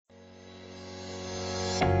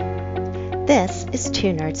This is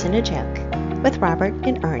Two Nerds and a Joke with Robert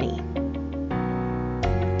and Ernie.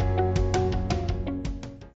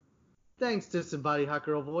 Thanks, Disembodied Hot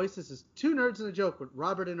Girl Voice. This is Two Nerds and a Joke with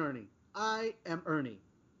Robert and Ernie. I am Ernie.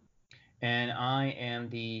 And I am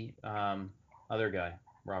the other guy,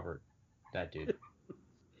 Robert, that dude.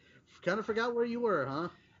 Kind of forgot where you were, huh?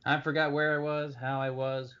 I forgot where I was, how I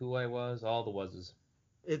was, who I was, all the wases.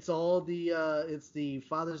 It's all it's the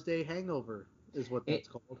Father's Day hangover, is what that's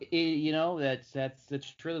called.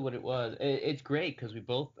 That's really what it was. It's great because we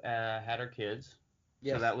both had our kids,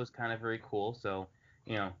 Yes. So that was kind of very cool. So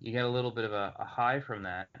you get a little bit of a high from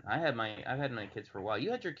that. I've had my kids for a while.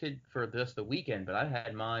 You had your kid for just the weekend, but I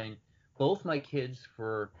had both my kids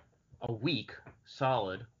for a week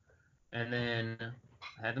solid, and then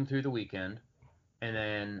I had them through the weekend, and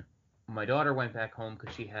then my daughter went back home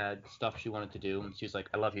because she had stuff she wanted to do, and she's like,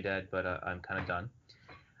 "I love you, Dad, but I'm kind of done."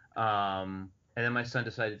 And then my son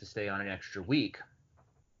decided to stay on an extra week.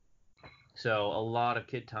 So a lot of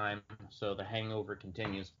kid time. So the hangover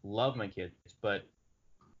continues. Love my kids, but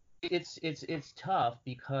it's tough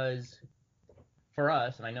because for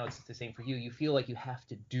us, and I know it's the same for you, you feel like you have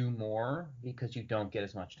to do more because you don't get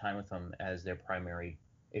as much time with them as their primary,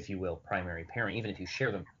 if you will, primary parent. Even if you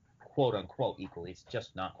share them quote unquote equally, it's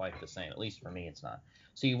just not quite the same. At least for me, it's not.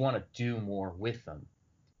 So you want to do more with them.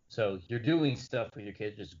 So you're doing stuff with your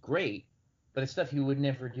kids, which is great, but it's stuff you would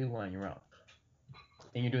never do on your own.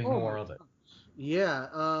 And you're doing more of it.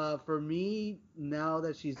 Yeah, for me, now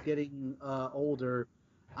that she's getting older,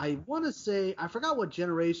 I want to say, I forgot what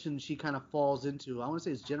generation she kind of falls into. I want to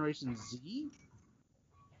say it's Generation Z?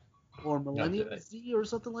 Or Millennial Z or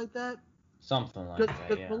something like that? Something like that,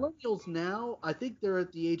 yeah. Because millennials now, I think they're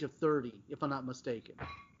at the age of 30, if I'm not mistaken.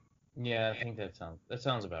 Yeah, I think that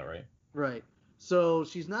sounds about right. Right. So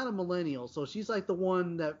she's not a millennial, so she's like the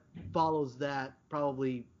one that follows that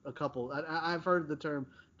probably a couple. I've heard the term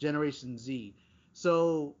Generation Z.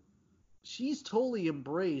 So she's totally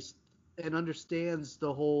embraced and understands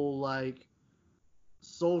the whole like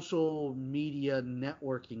social media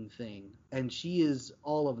networking thing, and she is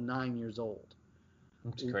all of 9 years old.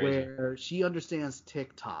 It's crazy. Where she understands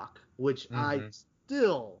TikTok, which I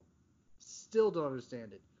still don't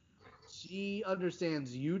understand it. She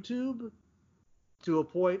understands YouTube to a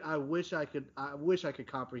point I wish I could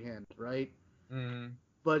comprehend, right? Mm-hmm.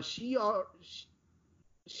 But she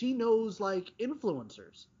knows like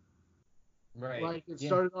influencers. Right. Like it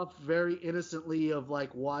started off very innocently of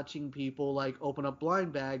like watching people like open up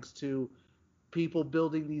blind bags to people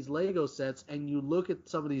building these Lego sets, and you look at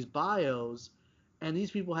some of these bios and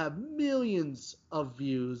these people have millions of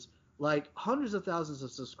views, like hundreds of thousands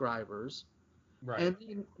of subscribers. Right. And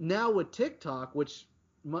then now with TikTok, which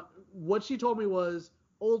what she told me was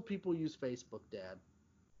old people use Facebook, Dad.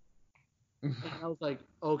 And I was like,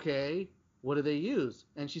 okay, what do they use?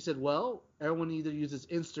 And she said, well, everyone either uses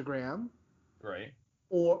Instagram, right,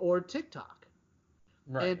 or TikTok.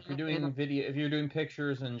 Right. If you're doing if you're doing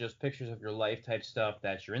pictures and just pictures of your life type stuff,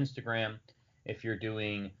 that's your Instagram. If you're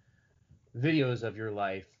doing videos of your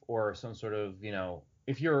life or some sort of,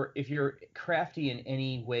 if you're crafty in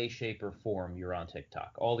any way, shape, or form, you're on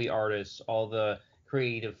TikTok. All the artists, all the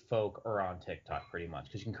creative folk are on TikTok pretty much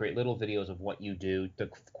because you can create little videos of what you do, the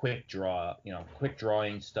quick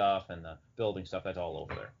drawing stuff and the building stuff. That's all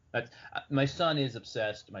over there. That's my son is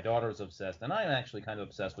obsessed, my daughter is obsessed, and I'm actually kind of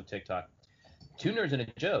obsessed with TikTok. Two Nerds and a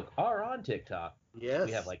Joke are on TikTok. Yes.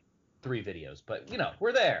 We have like 3 videos, but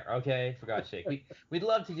we're there, okay? For God's sake, we'd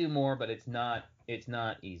love to do more, but it's not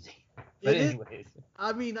easy. But anyways,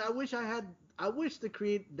 I mean, I wish to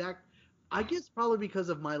create that. I guess probably because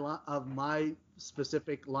of my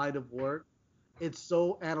specific line of work, it's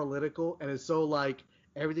so analytical and it's so like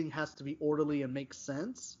everything has to be orderly and make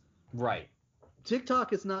sense. Right.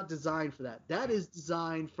 TikTok is not designed for that. That is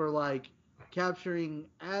designed for like capturing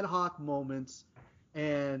ad hoc moments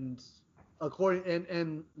and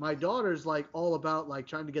and my daughter's like all about like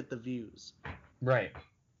trying to get the views. Right.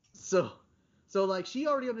 So like she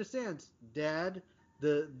already understands, Dad,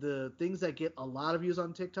 the things that get a lot of views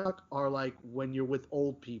on TikTok are like when you're with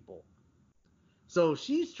old people. So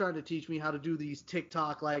she's trying to teach me how to do these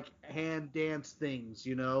TikTok like hand dance things,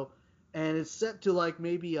 and it's set to like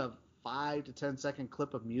maybe a 5 to 10 second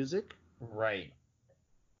clip of music. Right.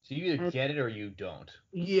 So you either get it or you don't.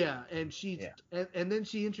 Yeah, and and then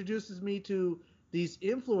she introduces me to these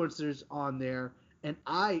influencers on there, and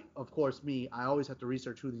I always have to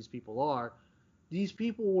research who these people are. These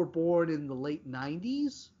people were born in the late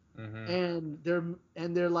 90s, and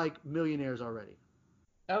they're like millionaires already.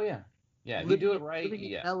 Oh yeah. Yeah, if you do it right,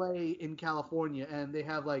 living in LA, in California, and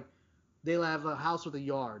they'll have a house with a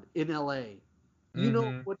yard in LA. You know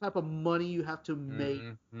Mm-hmm. what type of money you have to make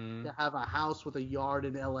Mm-hmm. to have a house with a yard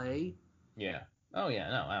in LA? Yeah. Oh yeah.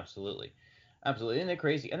 No. Absolutely. Absolutely. And they're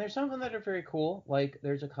crazy. And there's some of them that are very cool. Like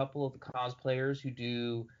there's a couple of cosplayers who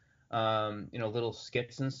do, little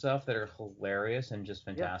skits and stuff that are hilarious and just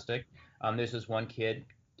Yeah. fantastic. There's this one kid.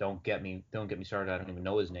 Don't get me started. I don't even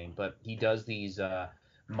know his name, but he does these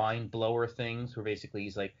mind blower things where basically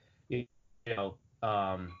he's like, you know,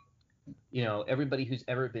 um, everybody who's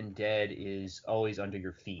ever been dead is always under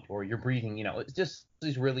your feet, or you're breathing. It's just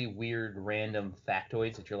these really weird, random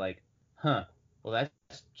factoids that you're like, huh, well,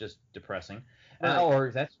 that's just depressing, Right.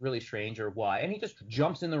 or that's really strange, or why? And he just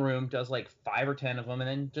jumps in the room, does like 5 or 10 of them, and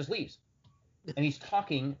then just leaves. And he's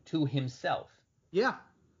talking to himself. Yeah.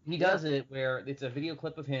 He Yeah. does it where it's a video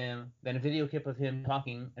clip of him, then a video clip of him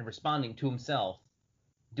talking and responding to himself,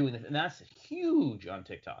 doing this, and that's huge on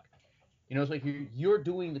TikTok. It's like you're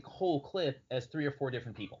doing the whole clip as 3 or 4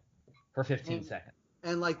 different people for 15 And seconds.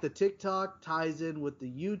 and like the TikTok ties in with the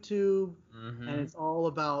YouTube, and Mm-hmm. it's all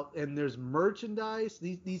about, and there's merchandise.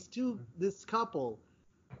 This couple,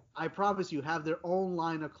 I promise you, have their own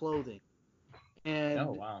line of clothing. Oh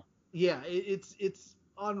And wow. yeah, it's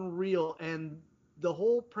unreal. And the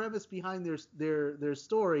whole premise behind their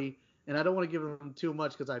story, and I don't want to give them too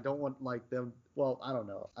much because I don't want like them. Well, I don't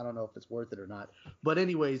know if it's worth it or not. But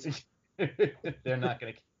anyways, They're not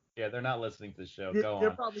gonna. Yeah, they're not listening to the show. they're Go they're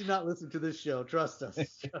on. probably not listening to this show. Trust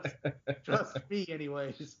us. Trust me,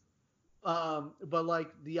 anyways. But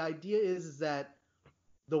like the idea is that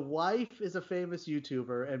the wife is a famous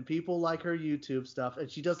YouTuber and people like her YouTube stuff, and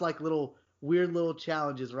she does like weird little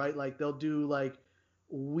challenges, right? Like they'll do like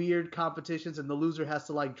weird competitions, and the loser has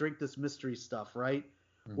to like drink this mystery stuff, right?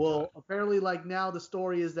 Oh, God. Well, apparently, like now the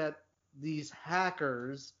story is that these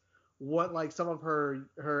hackers want like some of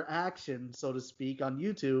her action, so to speak, on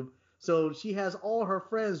YouTube. So she has all her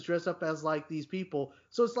friends dressed up as like these people.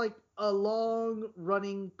 So it's like a long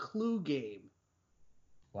running Clue game.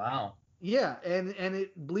 Wow. Yeah, and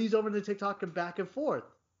it bleeds over into TikTok and back and forth.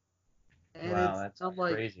 And Wow, that's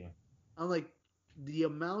crazy. I'm like the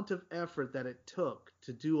amount of effort that it took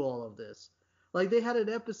to do all of this. Like they had an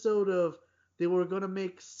episode of they were going to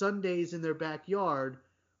make sundaes in their backyard,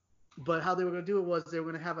 but how they were going to do it was they were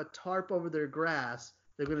going to have a tarp over their grass.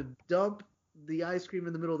 They're going to dump the ice cream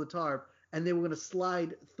in the middle of the tarp, and they were going to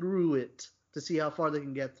slide through it to see how far they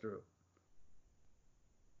can get through.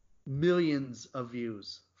 Millions of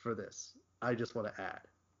views for this. I just want to add.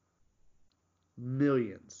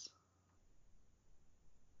 Millions.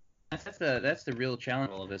 That's the real challenge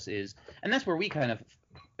of all of this is, and that's where we kind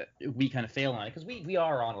of fail on it because we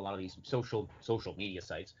are on a lot of these social media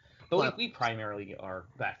sites, but we primarily are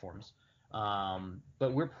platforms.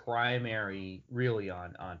 But we're primary really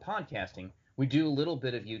on podcasting. We do a little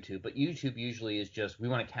bit of YouTube, but YouTube usually is just we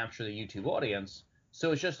want to capture the YouTube audience.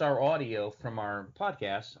 So it's just our audio from our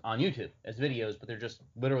podcast on YouTube as videos, but they're just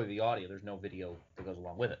literally the audio. There's no video that goes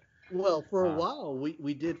along with it. Well, for a Uh, while,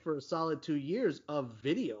 we did for a solid 2 years of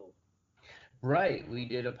video. Right, we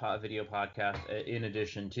did a video podcast in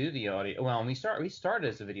addition to the audio. Well, we started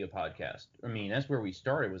as a video podcast. I mean, that's where we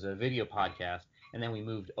started was a video podcast, and then we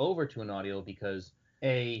moved over to an audio because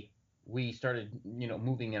we started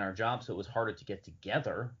moving in our jobs, so it was harder to get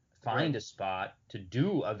together, find Right. a spot to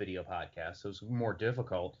do a video podcast, so it was more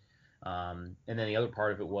difficult. And then the other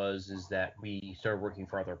part of it is that we started working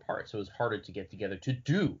for other parts, so it was harder to get together to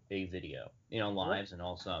do a video, Right. lives and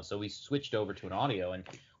all stuff. So we switched over to an audio, and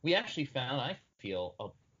we actually found, I feel,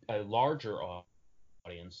 a larger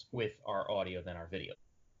audience with our audio than our video.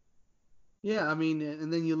 Yeah, I mean,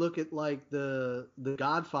 and then you look at like the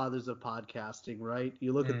godfathers of podcasting, right?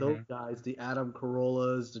 You look at those Mm-hmm. guys, the Adam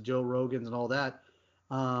Carollas, the Joe Rogans, and all that.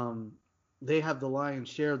 Um, they have the lion's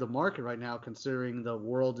share of the market right now, considering the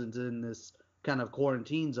world is in this kind of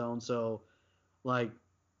quarantine zone. So, like,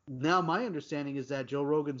 now my understanding is that Joe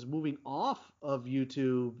Rogan's moving off of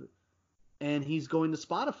YouTube and he's going to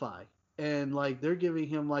Spotify. And like they're giving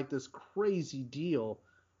him like this crazy deal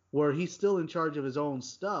where he's still in charge of his own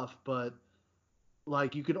stuff, but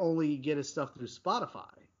like you can only get his stuff through Spotify.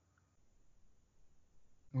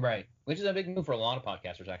 Right, which is a big move for a lot of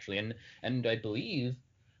podcasters actually, and I believe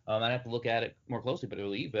I'd have to look at it more closely, but I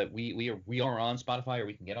believe that we are on Spotify or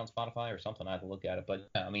we can get on Spotify or something. I have to look at it, but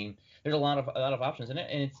yeah, I mean, there's a lot of options in it,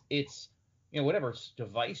 and it's whatever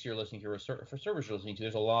device you're listening to or for service you're listening to,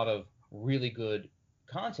 there's a lot of really good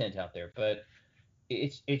content out there, but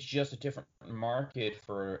it's just a different market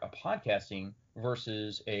for a podcasting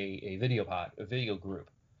versus a video group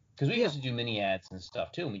because we Yeah, used to do mini ads and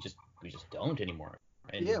stuff too, and we just don't anymore,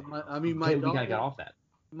 yeah. and I mean, we kind of got off that.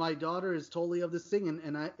 my daughter is totally of this thing,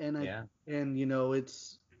 and Yeah. and you know,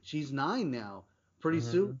 it's she's 9 now. pretty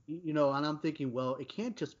soon, Hmm. and I'm thinking, well, it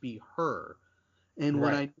can't just be her. And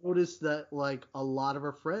when Right. I noticed that like a lot of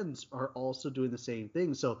her friends are also doing the same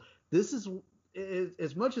thing, so this is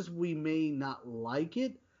as much as we may not like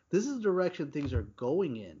it, this is the direction things are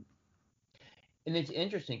going in. And it's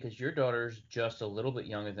interesting because your daughter's just a little bit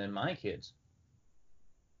younger than my kids.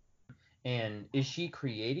 And is she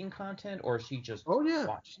creating content or is she just Oh yeah,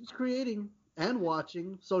 watching? she's creating and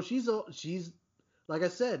watching. So she's like I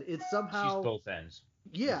said, it's She's somehow both ends,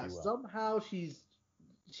 if yeah, you will. somehow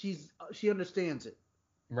she understands it.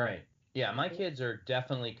 Right. Yeah, my kids are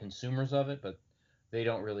definitely consumers of it, but they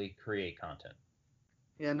don't really create content.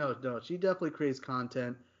 Yeah, no, she definitely creates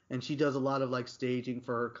content, and she does a lot of like staging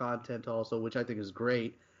for her content also, which I think is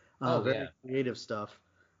great. Oh Very yeah. creative stuff.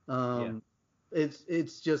 Yeah. Um,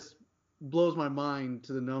 it's just blows my mind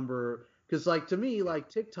to the number because like to me like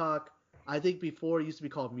TikTok, I think before it used to be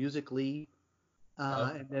called Musical.ly,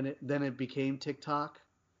 Oh. and then it became TikTok.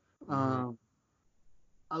 Hmm. Um,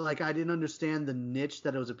 like I didn't understand the niche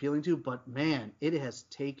that it was appealing to, but man, it has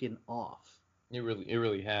taken off. It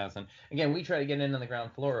really has. And again, we try to get in on the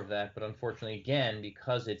ground floor of that, but unfortunately, again,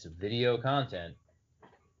 because it's video content,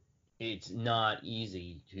 it's not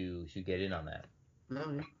easy to get in on that.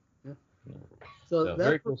 Oh, yeah. Yeah. So So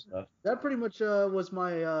very cool stuff. that pretty much was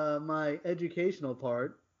my educational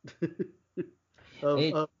part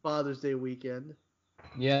It of Father's Day weekend.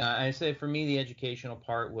 Yeah, I say for me the educational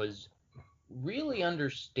part was really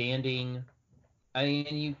understanding. I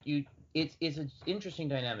mean, you it's an interesting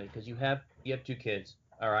dynamic because you have two kids,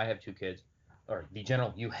 or I have two kids, or the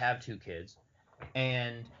general you have two kids,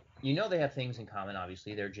 and they have things in common.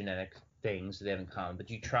 Obviously, they're genetic things they have in common, but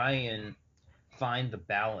you try and find the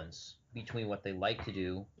balance between what they like to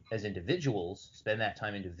do as individuals, spend that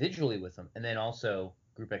time individually with them, and then also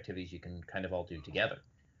group activities you can kind of all do together.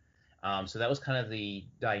 So that was kind of the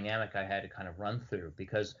dynamic I had to kind of run through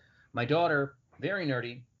because my daughter, very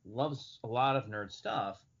nerdy, loves a lot of nerd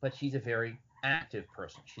stuff, but she's a very active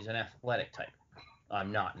person. She's an athletic type.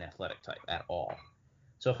 I'm not an athletic type at all.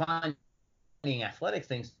 So finding athletic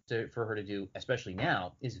things for her to do, especially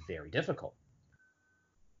now, is very difficult.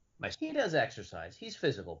 He does exercise. He's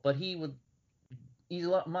physical, but he's a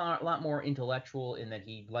lot more intellectual in that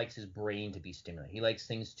he likes his brain to be stimulated. He likes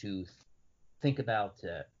things to think about,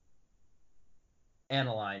 to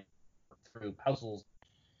analyze through puzzles.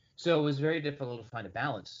 So it was very difficult to find a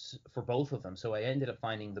balance for both of them. So I ended up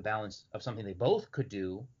finding the balance of something they both could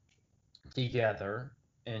do together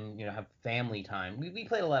and have family time. We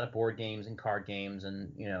played a lot of board games and card games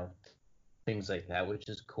and things like that, which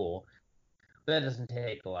is cool. But that doesn't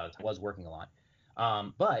take a lot of time. I was working a lot.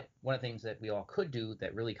 But one of the things that we all could do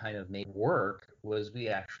that really kind of made work was we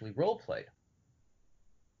actually role played.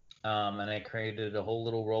 And I created a whole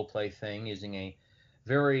little role play thing using a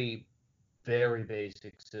very very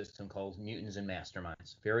basic system called Mutants and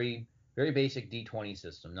Masterminds. Very, very basic D20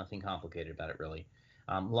 system. Nothing complicated about it, really.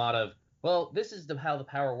 A lot of, well, this is how the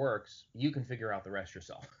power works. You can figure out the rest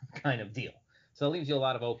yourself kind of deal. So it leaves you a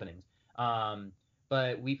lot of openings. Um,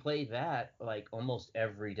 but we played that like almost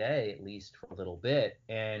every day, at least for a little bit.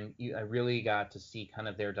 And I really got to see kind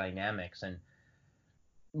of their dynamics. And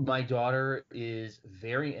my daughter is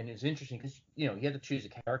very, and it's interesting because, you had to choose a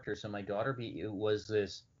character. So my daughter was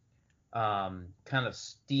this kind of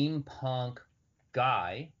steampunk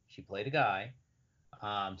guy. She played a guy,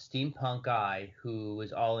 steampunk guy who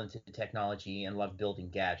was all into technology and loved building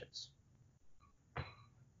gadgets.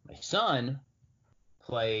 My son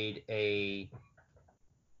played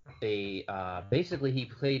basically he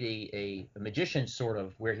played a magician sort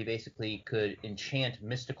of where he basically could enchant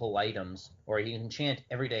mystical items or he can enchant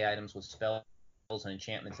everyday items with spells and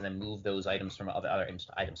enchantments and then move those items from other items.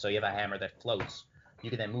 So you have a hammer that floats. You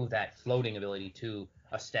can then move that floating ability to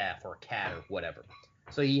a staff or a cat or whatever.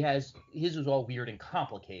 So his was all weird and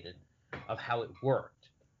complicated of how it worked.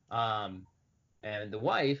 Um, and the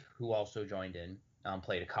wife, who also joined in,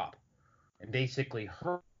 played a cop. And basically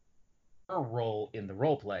her role in the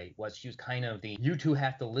role play was she was kind of the you two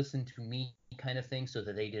have to listen to me kind of thing so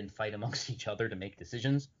that they didn't fight amongst each other to make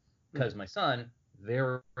decisions. Because my son,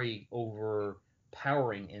 very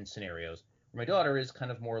overpowering in scenarios. My daughter is kind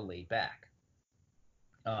of more laid back.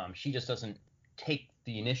 She just doesn't take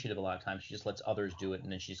the initiative a lot of times. She just lets others do it,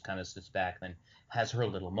 and then she just kind of sits back and then has her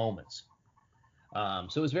little moments. So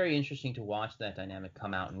it was very interesting to watch that dynamic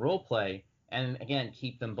come out in role play, and again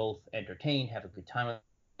keep them both entertained, have a good time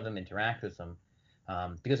with them, interact with them.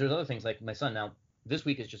 Because there's other things like my son. Now this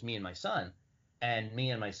week is just me and my son, and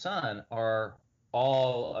me and my son are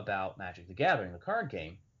all about Magic the Gathering, the card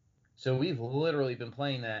game. So we've literally been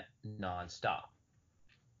playing that nonstop.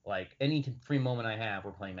 Like any free moment I have,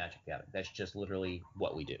 we're playing Magic the Gathering. That's just literally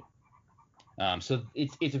what we do. So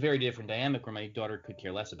it's a very different dynamic where my daughter could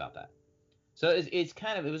care less about that. So it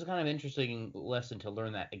was a kind of interesting lesson to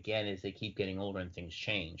learn that again as they keep getting older and things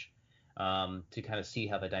change. To kind of see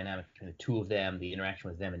how the dynamic between the two of them, the interaction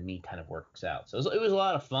with them and me, kind of works out. So it was a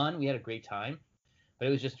lot of fun. We had a great time, but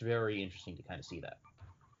it was just very interesting to kind of see that.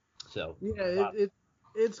 So Yeah,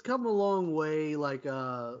 it's come a long way, like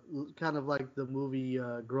kind of like the movie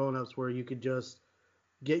Grown Ups, where you could just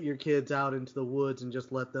get your kids out into the woods and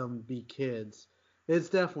just let them be kids. It's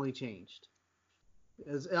definitely changed.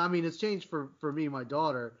 I mean, it's changed for me, my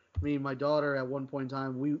daughter. I mean, my daughter at one point in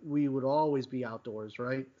time, we would always be outdoors,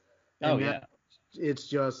 right? oh And now yeah, it's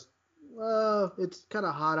just, it's kind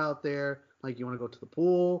of hot out there. Like, you want to go to the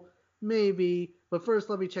pool? Maybe. But first,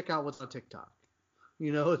 let me check out what's on TikTok.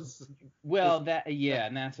 You know, it's well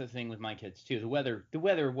and that's the thing with my kids too. The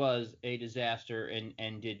weather was a disaster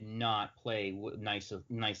and did not play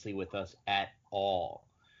nicely with us at all.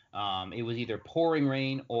 It was either pouring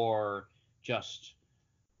rain or just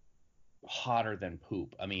hotter than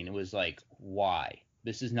poop. I mean, it was like, why?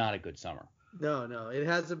 This is not a good summer. no, it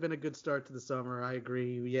hasn't been a good start to the summer. I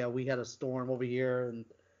agree. Yeah, we had a storm over here, and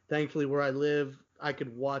thankfully where I live, I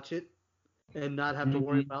could watch it and not have to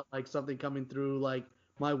worry Hmm. about like something coming through like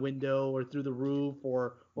my window or through the roof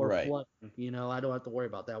or Right. flooding. You know, I don't have to worry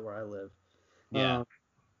about that where I live. Yeah. Um,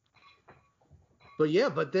 but yeah,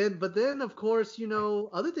 but then of course, you know,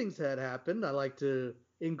 other things had happened. I like to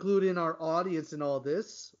include in our audience in all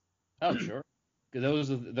this. Oh, sure. 'Cause those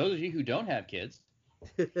of you who don't have kids.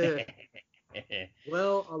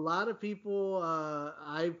 Well, a lot of people,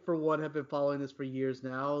 I for one have been following this for years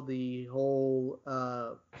now. The whole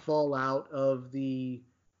fallout of the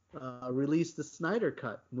release the Snyder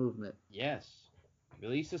Cut movement. Yes.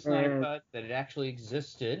 Release the Snyder And Cut that it actually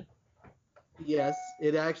existed. yes,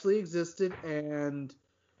 it actually existed, and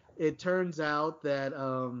it turns out that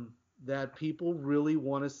that people really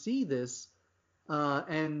want to see this.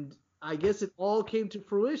 And I guess it all came to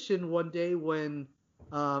fruition one day when,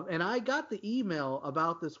 and I got the email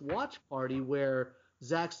about this watch party where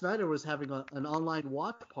Zack Snyder was having an online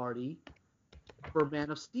watch party for Man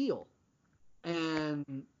of Steel,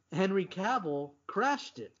 and Henry Cavill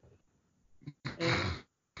crashed it, and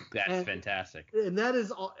That's and fantastic. and that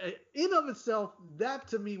is all, in of itself. That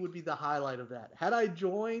to me would be the highlight of that. Had I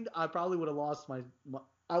joined, I probably would have lost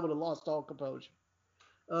I would have lost all composure.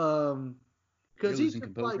 Um, You're because he's losing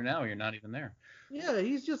just like, composure now. You're not even there. yeah,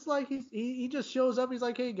 he's just like he just shows up. He's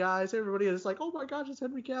like, hey guys, everybody, and it's like, oh my gosh, it's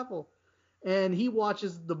Henry Cavill, and he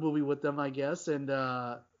watches the movie with them, I guess, and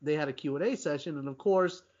they had a Q&A session, and of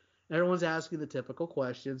course, everyone's asking the typical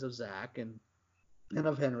questions of Zach and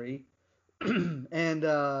of Henry, and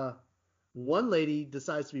one lady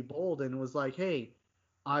decides to be bold and was like, hey,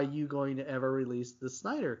 are you going to ever release the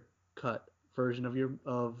Snyder cut version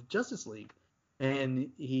of Justice League? And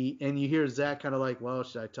you hear Zach kind of like, well,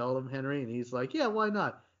 should I tell him, Henry? And he's like, yeah, why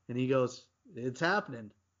not? And he goes, it's happening.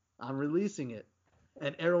 I'm releasing it.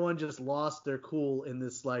 And everyone just lost their cool in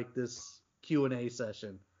this Q&A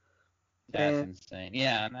session. That's And insane.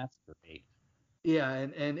 Yeah, and that's great. yeah,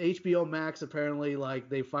 and HBO Max apparently like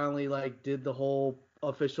they finally like did the whole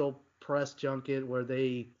official press junket where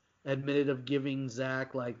they admitted of giving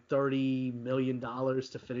Zach like $30 million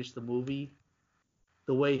to finish the movie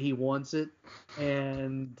the way he wants it.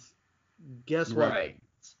 And guess what? Right.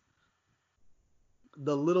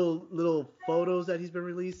 The little photos that he's been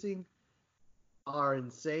releasing are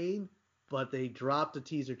insane, but they dropped a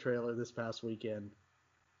teaser trailer this past weekend.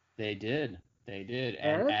 They did. They did.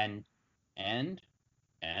 And And and and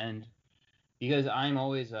and because I'm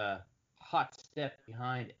always a hot step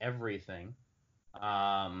behind everything.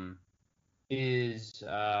 Um,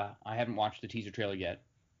 I haven't watched the teaser trailer yet,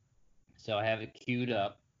 so I have it queued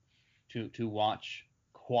up to watch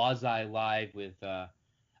quasi live with.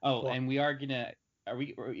 Oh, and we are gonna. Are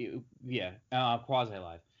we? Yeah, quasi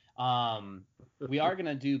live. Um, we are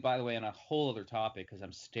gonna do, by the way, on a whole other topic because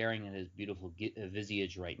I'm staring at his beautiful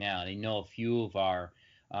visage right now, and I know a few of our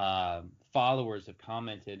followers have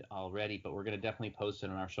commented already, but we're gonna definitely post it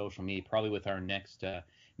on our social media, probably with our next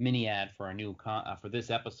mini ad for our new for this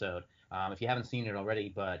episode. If you haven't seen it already,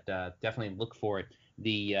 but definitely look for it.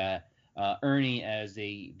 The Ernie as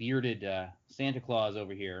a bearded Santa Claus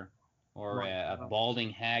over here, or my a God.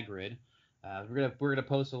 balding Hagrid. We're gonna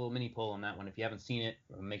post a little mini poll on that one. If you haven't seen it,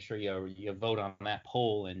 make sure you vote on that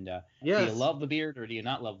poll. And do you Yes, love the beard or do you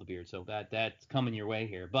not love the beard? So that's coming your way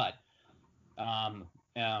here. But um,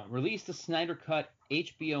 release the Snyder Cut.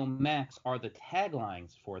 HBO Max are the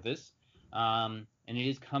taglines for this. And it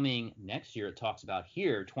is coming next year. It talks about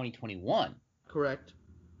here, 2021. correct.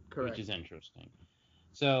 Correct. which is interesting.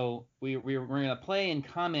 So we're going to play and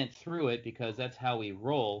comment through it because that's how we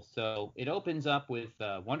roll. So it opens up with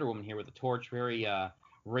Wonder Woman here with a torch, very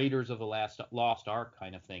Raiders of the Lost Ark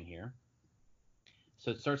kind of thing here.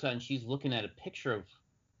 So it starts out and she's looking at a picture of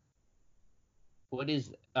what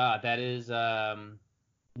is that is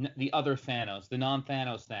the other Thanos, the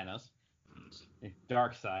non-Thanos Thanos,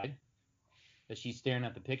 Darkseid. That she's staring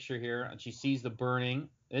at the picture here and she sees the burning.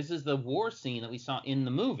 This is the war scene that we saw in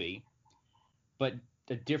the movie, but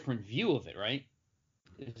a different view of it, right?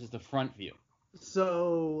 This is the front view.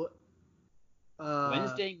 So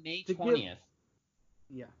Wednesday, May 20th.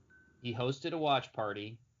 Yeah. He hosted a watch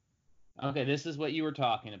party. Okay, this is what you were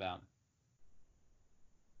talking about.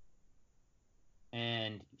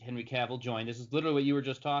 And Henry Cavill joined. This is literally what you were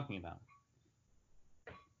just talking about.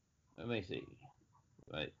 Let me see.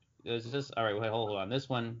 Right. Is this all right? Wait, hold on. This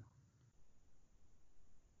one.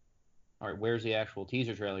 All right. Where's the actual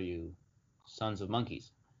teaser trailer? You sons of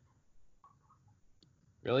monkeys.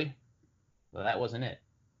 Really? Well, that wasn't it.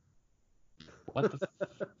 What the?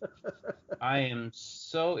 I am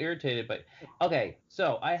so irritated. But okay,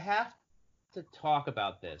 so I have to talk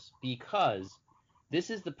about this because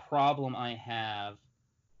this is the problem I have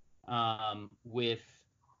with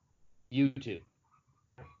YouTube.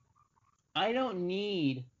 I don't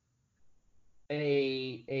need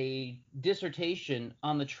a dissertation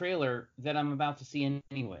on the trailer that I'm about to see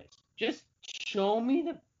anyways. Just show me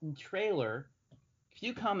the trailer, a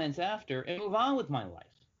few comments after, and move on with my life.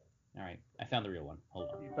 All right, I found the real one.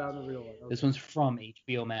 Hold on. You found the real one. Okay. This one's from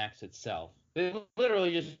HBO Max itself. It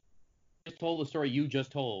literally just told the story you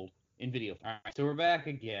just told in video. All right, so we're back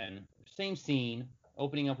again. Same scene,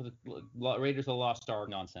 opening up with the Raiders of the Lost Ark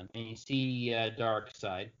nonsense, and you see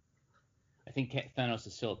Darkseid. I think Thanos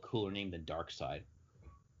is still a cooler name than Darkseid.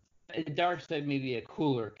 Darkseid may be a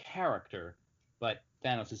cooler character, but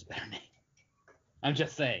Thanos is a better name. I'm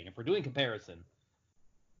just saying, if we're doing comparison.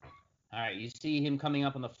 All right, you see him coming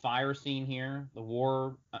up on the fire scene here. The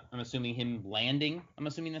war, I'm assuming him landing. I'm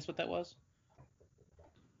assuming that's what that was.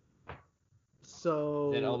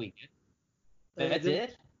 So. Is that all we get? That's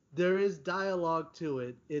it? There is dialogue to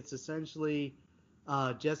it. It's essentially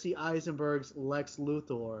Jesse Eisenberg's Lex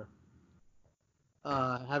Luthor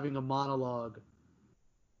having a monologue.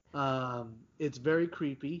 It's very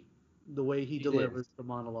creepy the way he delivers the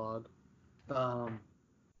monologue.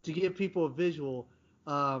 To give people a visual,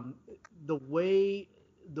 the way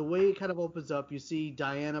it kind of opens up, you see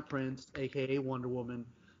Diana Prince, aka Wonder Woman.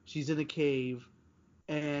 She's in a cave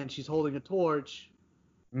and she's holding a torch.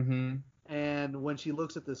 Mm-hmm. And when she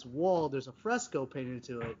looks at this wall, there's a fresco painted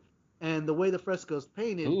to it. And the way the fresco's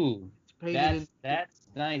painted, ooh, it's painted that's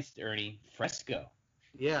nice, Ernie. Fresco.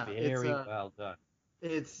 Yeah, very well done.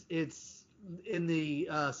 It's in the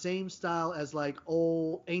same style as like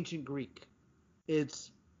old ancient Greek.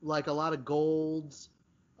 It's like a lot of golds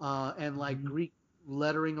and like Greek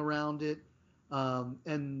lettering around it,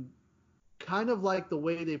 and kind of like the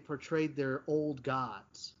way they portrayed their old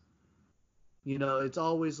gods. You know, it's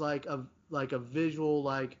always like a visual,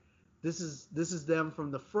 like this is them from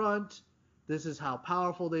the front. This is how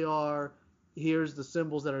powerful they are. Here's the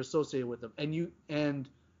symbols that are associated with them. And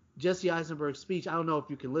Jesse Eisenberg's speech, I don't know if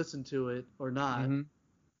you can listen to it or not. Mm-hmm.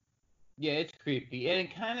 Yeah, it's creepy, and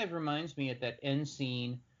it kind of reminds me of that end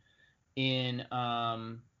scene in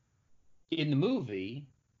the movie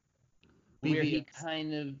BVS. where he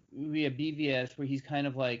kind of BVS, where he's kind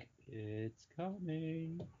of like, it's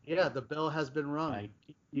coming. Yeah, the bell has been rung.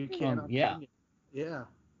 You can't. Yeah. Yeah.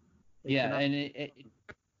 Yeah, and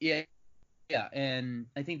yeah, and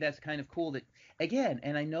I think that's kind of cool that, again,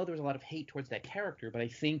 and I know there's a lot of hate towards that character, but I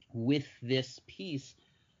think with this piece,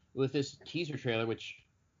 with this teaser trailer, which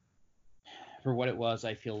for what it was,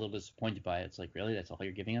 I feel a little disappointed by it. It's like, really? That's all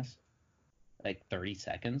you're giving us? Like 30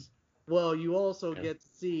 seconds? Well, you also get to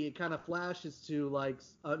see, it kind of flashes to like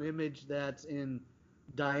an image that's in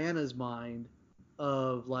Diana's mind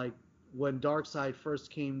of like when Darkseid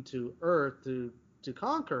first came to Earth to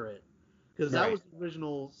conquer it. Because that was the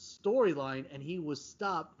original storyline, and he was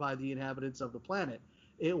stopped by the inhabitants of the planet.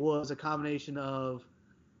 It was a combination of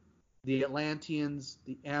the Atlanteans,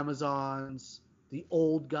 the Amazons, the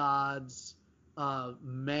old gods,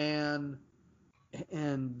 man,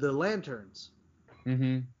 and the Lanterns.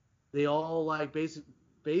 Mm-hmm. They all like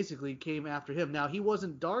basically came after him. Now, he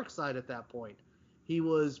wasn't Darkseid at that point. He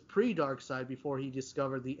was pre-Darkseid before he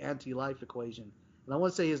discovered the anti-life equation. And I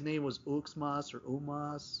want to say his name was Uxmas or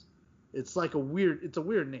Umas. It's like a weird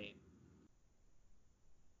name.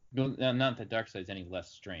 Not that Darkseid's any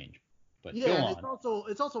less strange, but yeah, go on.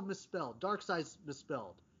 It's also misspelled. Darkseid's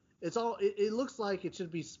misspelled. It looks like it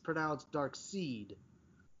should be pronounced Darkseid,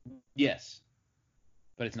 Yes,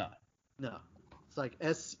 but it's not. No, it's like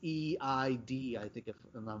SEID, I think, if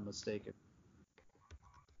I'm not mistaken.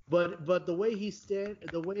 But the way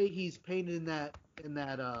the way he's painted in that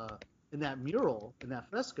mural, in that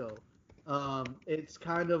fresco, it's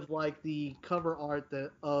kind of like the cover art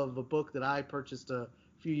of a book that I purchased a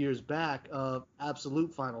few years back of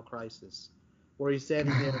Absolute Final Crisis, where he's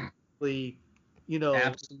standing there, you know,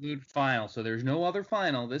 Absolute final. So there's no other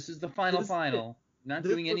final. This is the final this final. Not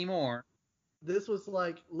this doing was any more. this was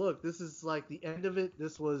like, look, this is like the end of it.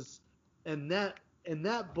 This was, and that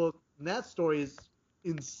book, and that story is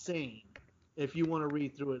insane. If you want to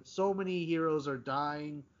read through it, so many heroes are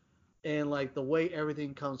dying, and like the way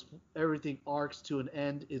everything arcs to an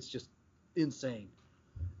end, it's just insane.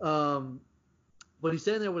 Um, but he's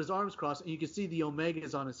standing there with his arms crossed, and you can see the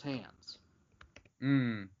omegas on his hands,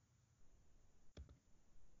 Mm.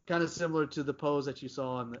 kind of similar to the pose that you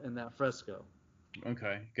saw in that fresco.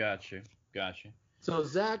 Okay. Gotcha. Gotcha. So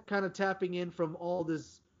Zach kind of tapping in from all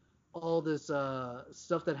this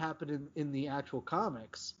stuff that happened in the actual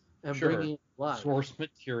comics and Sure. bringing it live. Source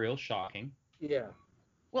material. Shocking. Yeah.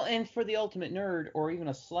 Well, and for the ultimate nerd, or even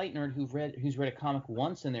a slight nerd who's read a comic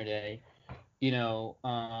once in their day, you know,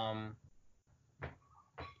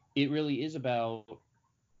 it really is about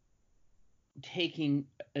taking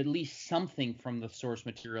at least something from the source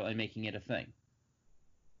material and making it a thing.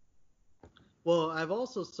 Well, I've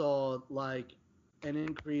also saw like an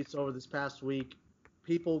increase over this past week,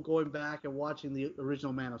 people going back and watching the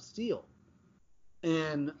original Man of Steel.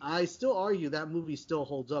 And I still argue that movie still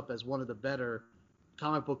holds up as one of the better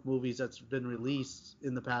comic book movies that's been released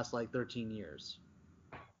in the past like 13 years.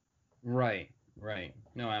 Right. Right.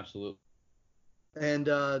 No, absolutely. And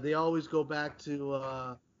they always go back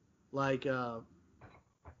to like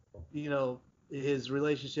you know, his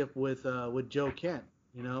relationship with Joe Kent,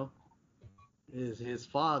 you know, his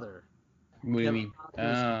father. What do you Kevin mean?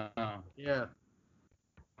 Costner's- yeah.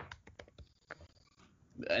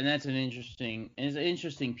 And that's it's an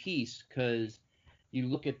interesting piece because you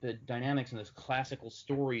look at the dynamics and those classical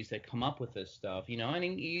stories that come up with this stuff. You know, I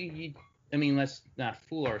mean, I mean, let's not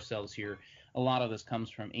fool ourselves here. A lot of this comes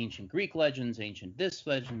from ancient Greek legends, ancient this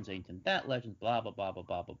legends, ancient that legends, blah blah blah blah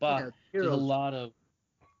blah blah blah. Yeah, There's a heroes. lot of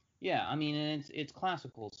I mean, and it's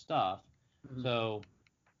classical stuff. Mhm. So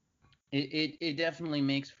it definitely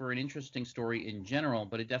makes for an interesting story in general,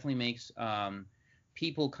 but it definitely makes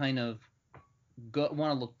people kind of want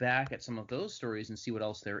to look back at some of those stories and see what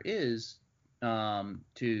else there is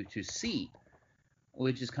to see,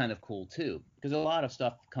 which is kind of cool too. Because a lot of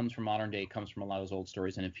stuff comes from modern day, comes from a lot of those old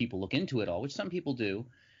stories, and if people look into it all, which some people do,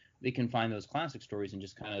 they can find those classic stories and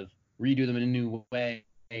just kind of redo them in a new way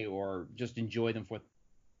or just enjoy them for what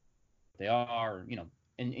they are, you know.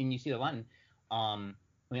 And you see the line.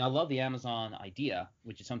 I mean, I love the Amazon idea,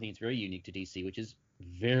 which is something that's very unique to DC, which is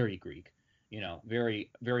very Greek, you know, very,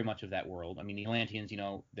 very much of that world. I mean, the Atlanteans, you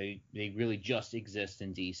know, they really just exist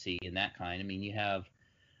in DC and that kind. I mean, you have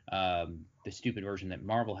the stupid version that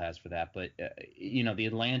Marvel has for that, but you know, the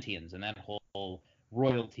Atlanteans and that whole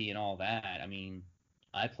royalty and all that. I mean,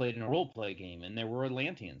 I played in a role play game and there were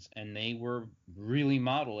Atlanteans and they were really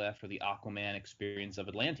modeled after the Aquaman experience of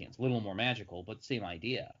Atlanteans. A little more magical, but same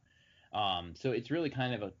idea. So it's really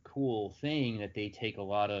kind of a cool thing that they take a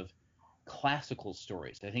lot of classical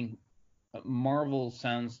stories. I think Marvel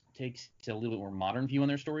takes a little bit more modern view on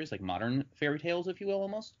their stories, like modern fairy tales, if you will,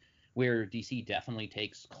 almost, where DC definitely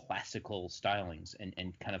takes classical stylings and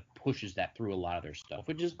kind of pushes that through a lot of their stuff,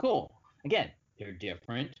 which is cool. Again, they're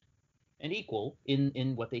different and equal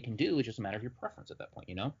in what they can do. It's just a matter of your preference at that point,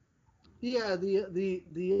 you know? Yeah,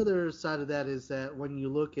 the other side of that is that when you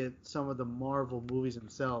look at some of the Marvel movies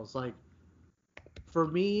themselves, like for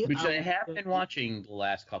me, Which I would have say, been watching the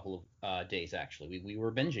last couple of days, actually. We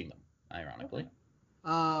were binging them, ironically.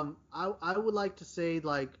 I would like to say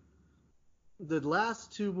like the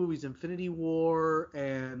last two movies, Infinity War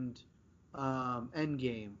and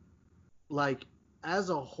Endgame, like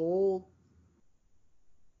as a whole,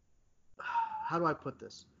 how do I put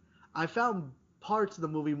this? I found parts of the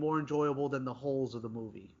movie more enjoyable than the wholes of the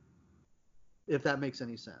movie, if that makes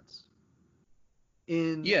any sense.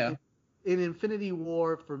 In Yeah. in Infinity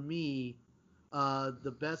War, for me,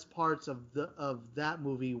 the best parts of that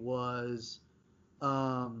movie was,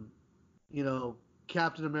 um, you know,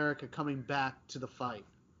 Captain America coming back to the fight,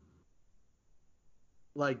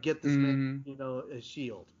 like get this man, Mm-hmm. you know, a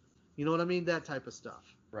shield. You know what I mean? That type of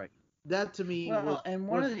stuff. Right. That to me Well, and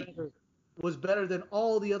one of the was better than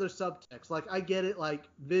all the other subtext. Like I get it, like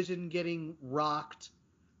Vision getting rocked,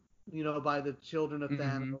 you know, by the children of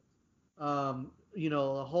mm-hmm. Thanos. You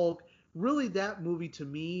know, the Hulk. Really, that movie to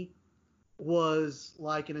me was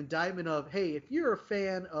like an indictment of, hey, if you're a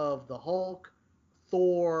fan of the Hulk,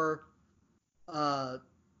 Thor, uh,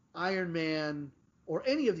 Iron Man, or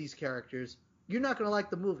any of these characters, you're not going to like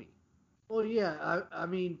the movie. Well, yeah, I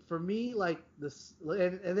mean, for me, like this,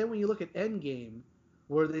 and then when you look at Endgame,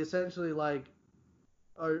 where they essentially like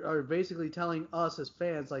are basically telling us as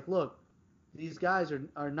fans, like, look, these guys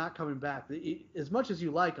are not coming back. As much as you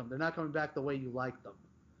like them, they're not coming back the way you like them.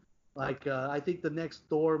 Like, I think the next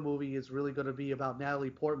Thor movie is really going to be about Natalie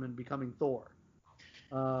Portman becoming Thor.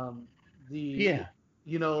 Um, the Yeah.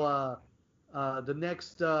 you know the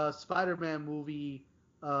next Spider-Man movie,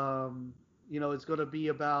 it's going to be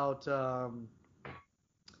about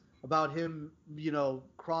him,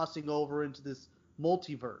 crossing over into this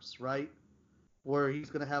multiverse, right? Where he's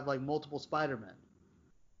going to have like multiple Spider-Men.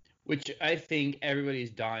 Which I think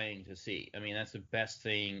everybody's dying to see. I mean, that's the best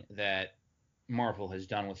thing that Marvel has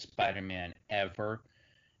done with Spider-Man ever,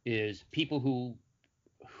 is people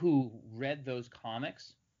who read those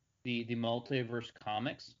comics, the multiverse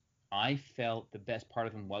comics. I felt the best part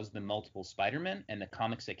of them was the multiple Spider-Men and the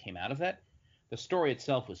comics that came out of that. The story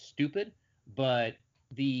itself was stupid, but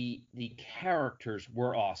the characters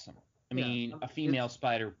were awesome. I Yeah, mean, a female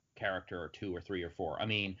Spider character or two or three or four. I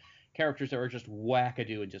mean, characters that were just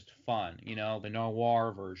wackadoo and just fun. You know, the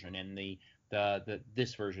noir version and the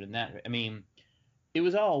this version and that. I mean, it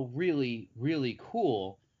was all really, really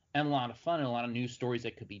cool and a lot of fun and a lot of new stories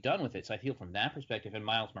that could be done with it. So I feel from that perspective, and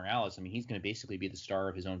Miles Morales, I mean, he's going to basically be the star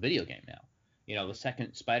of his own video game now. You know, the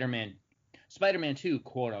second Spider-Man 2,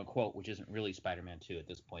 quote unquote, which isn't really Spider-Man 2 at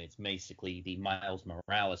this point. It's basically the Miles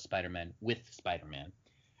Morales Spider-Man with Spider-Man,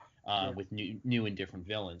 with new and different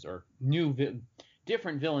villains, or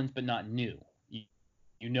different villains, but not new.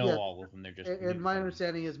 You know Yeah. all of them. They're just And new my villains.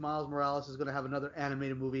 understanding is Miles Morales is going to have another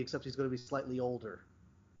animated movie, except he's going to be slightly older.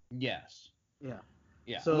 Yes. Yeah.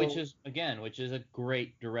 Yeah, So which is a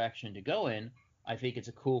great direction to go in. I think it's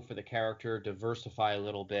a cool for the character, diversify a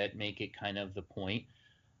little bit, make it kind of the point.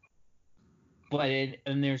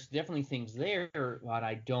 And there's definitely things there, but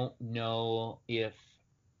I don't know if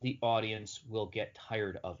the audience will get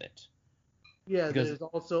tired of it. yeah, Because there's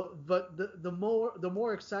also, but the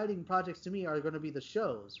more exciting projects to me are going to be the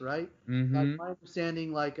shows, right? Like mm-hmm, my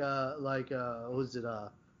understanding, what was it,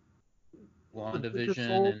 Winter WandaVision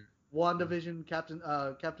Soldier, and WandaVision, Captain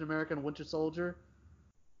America, and Winter Soldier.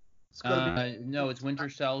 It's going to be no, it's Winter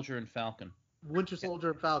Soldier and Falcon. Winter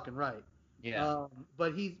Soldier and Falcon, right? Yeah,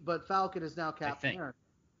 But Falcon is now I Captain think. America,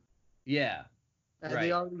 Yeah, and they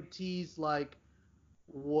right. already teased like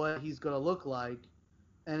what he's going to look like,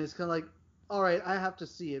 and it's kind of like, all right, I have to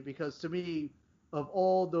see it, because to me, of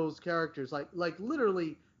all those characters, like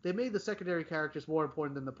literally, they made the secondary characters more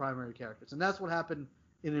important than the primary characters, and that's what happened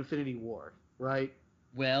in Infinity War, right?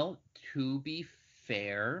 Well, to be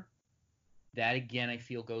fair, that again I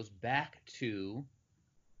feel goes back to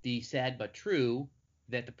the sad but true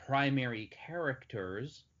that the primary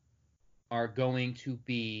characters are going to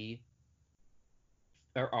be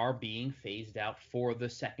or are being phased out for the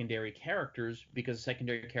secondary characters, because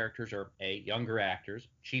secondary characters are younger actors,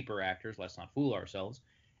 cheaper actors, let's not fool ourselves,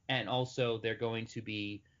 and also they're going to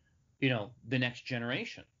be, the next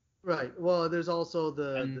generation. Right. Well, there's also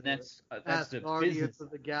And the that's the Guardians business.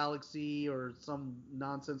 of the Galaxy or some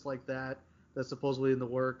nonsense like that that's supposedly in the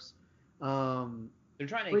works. Um, They're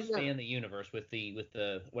trying to but yeah, expand the universe with the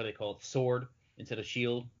what do they call it, sword instead of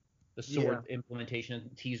shield, the yeah, sword implementation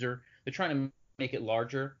teaser. They're trying to make it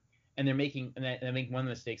larger, and they're making and I think one of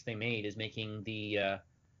the mistakes they made is making the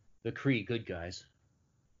Kree good guys,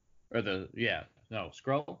 or the yeah no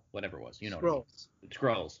Skrull, whatever it was, you know what I mean, Scrolls. the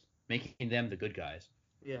Skrulls, making them the good guys,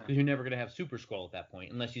 Yeah. because you're never going to have Super Skrull at that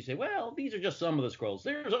point unless you say, well, these are just some of the Skrulls.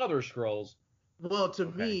 There's other Skrulls. Well, to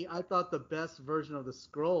Okay, me, I thought the best version of the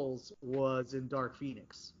Scrolls was in Dark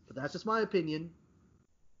Phoenix, but that's just my opinion.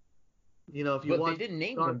 If you but they watch didn't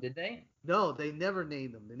name them, Dark, did they? no, they never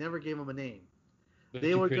named them. They never gave them a name. But They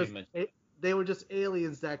you were pretty just much they were just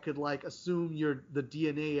aliens that could like assume the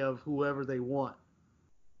DNA of whoever they want.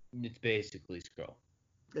 it's basically Skrull.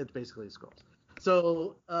 It's basically Skrulls.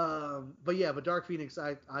 So, but Dark Phoenix,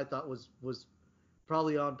 I thought was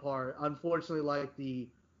probably on par. Unfortunately, like the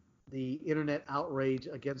internet outrage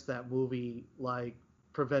against that movie, like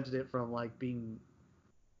prevented it from like being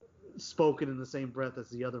spoken in the same breath as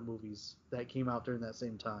the other movies that came out during that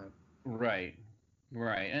same time. Right.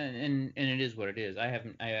 Right. And it is what it is. I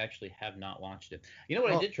actually have not watched it. You know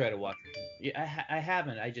what I Oh, did try to watch? Yeah, I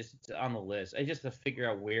haven't. It's on the list. I just have to figure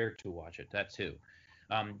out where to watch it. That too.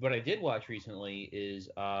 What I did watch recently is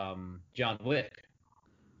John Wick.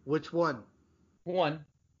 which one? One,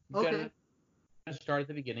 you got Okay. to start at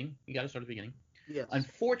the beginning. You got to start at the beginning. Yes.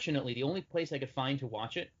 Unfortunately, the only place I could find to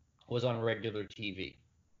watch it was on regular TV.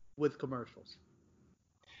 With commercials.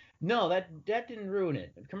 No, that didn't ruin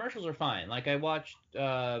it. Commercials are fine. Like I watched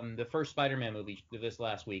the first Spider-Man movie this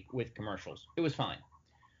last week with commercials. It was fine.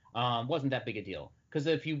 Wasn't that big a deal. Because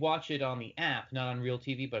if you watch it on the app, not on real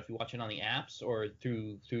TV, but if you watch it on the apps or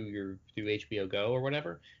through HBO Go or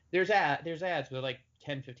whatever, there's ads. They're like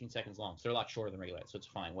 10, 15 seconds long. So they're a lot shorter than regular ads. So it's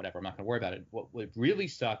fine. Whatever. I'm not going to worry about it. What really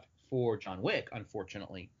sucked for John Wick,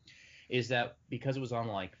 unfortunately, is that because it was on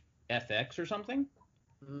like FX or something,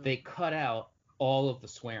 they cut out all of the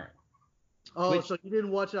swearing. Oh, so you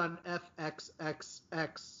didn't watch it on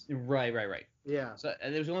FXXX. Right. Yeah. So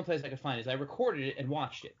there was the only place I could find is I recorded it and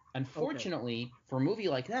watched it. Unfortunately, for a movie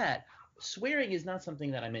like that, swearing is not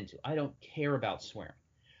something that I'm into. I don't care about swearing.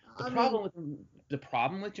 The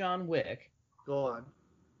problem with John Wick. Go on.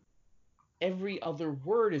 Every other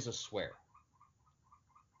word is a swear.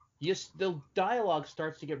 The dialogue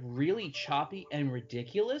starts to get really choppy and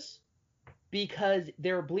ridiculous because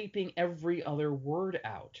they're bleeping every other word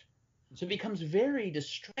out. So it becomes very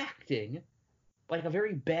distracting, like a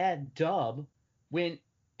very bad dub, when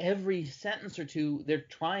every sentence or two they're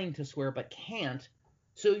trying to swear but can't.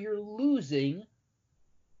 So you're losing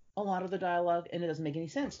a lot of the dialogue and it doesn't make any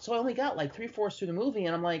sense. So I only got like 3/4 through the movie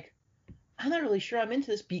and I'm like, I'm not really sure I'm into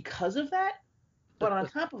this because of that. But on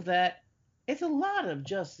top of that, it's a lot of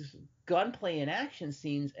just gunplay and action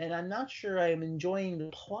scenes, and I'm not sure I'm enjoying the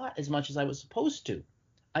plot as much as I was supposed to.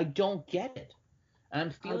 I don't get it. And I'm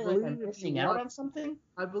feeling like I'm missing out on something.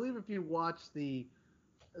 I believe if you watch the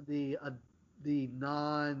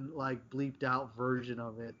non like bleeped out version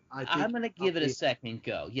of it, I'm gonna give it a second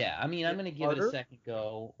go. Yeah, I mean I'm gonna give it a second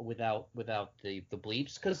go without the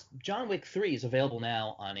bleeps, because John Wick 3 is available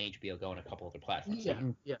now on HBO Go and a couple other platforms. Yeah,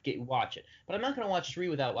 so you can watch it. But I'm not gonna watch 3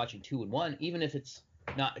 without watching 2 and 1, even if it's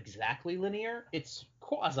not exactly linear. It's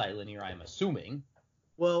quasi-linear, I'm assuming.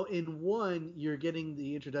 Well, in 1, you're getting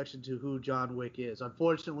the introduction to who John Wick is.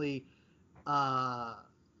 Unfortunately,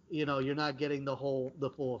 you're not getting the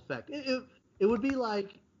full effect. It would be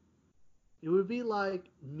like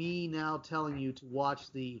me now telling you to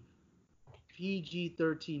watch the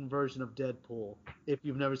PG-13 version of Deadpool if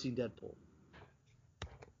you've never seen Deadpool.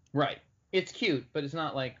 Right. It's cute, but it's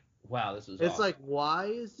not like, wow, this is It's awesome. like, why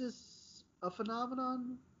is this a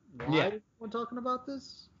phenomenon? Why is everyone talking about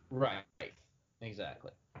this? Right.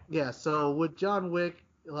 Exactly. Yeah, so with John Wick,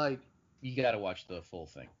 like, you gotta watch the full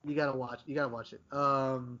thing. You gotta watch it.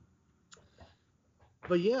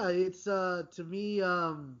 But yeah, it's to me,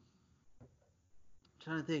 trying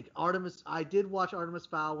to think. I did watch Artemis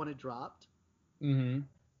Fowl when it dropped. Mm-hmm.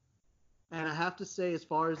 And I have to say, as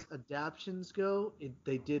far as adaptions go,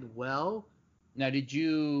 they did well. Now, did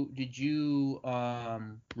you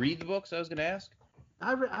read the books? I was gonna ask.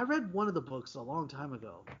 I read one of the books a long time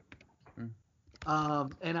ago.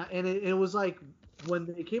 And it was like when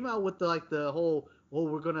they came out with the whole, well,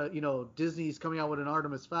 we're gonna, Disney's coming out with an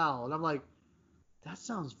Artemis Fowl, and I'm like, that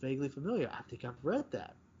sounds vaguely familiar. I think I've read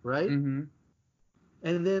that, right? Mm-hmm.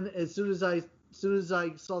 And then as soon as I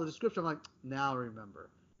saw the description, I'm like, now I remember.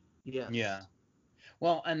 Yes. Yeah.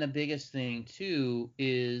 Well, and the biggest thing too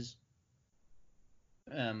is,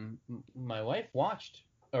 my wife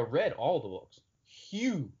read all the books.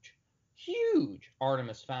 Huge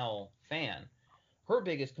Artemis Fowl fan. Her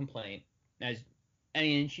biggest complaint,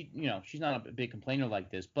 she's not a big complainer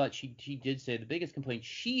like this, but she did say the biggest complaint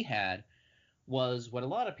she had was what a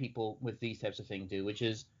lot of people with these types of things do, which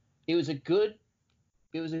is it was a good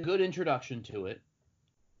introduction to it.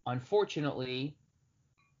 Unfortunately,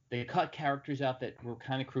 they cut characters out that were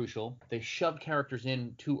kind of crucial. They shoved characters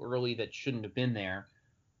in too early that shouldn't have been there.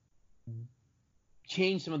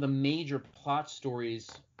 Changed some of the major plot stories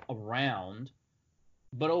around,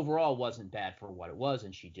 but overall wasn't bad for what it was,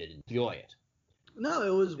 and she did enjoy it. No, it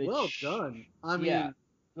was well done. I mean,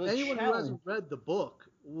 anyone who hasn't read the book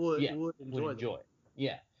would enjoy it.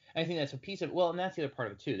 Yeah. I think that's a piece of it. Well, and that's the other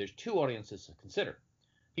part of it, too. There's 2 audiences to consider.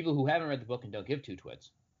 People who haven't read the book and don't give 2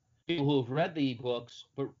 twits. People who have read the books,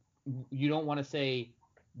 but you don't want to say,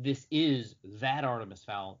 this is that Artemis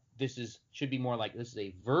Fowl. Should be more like, this is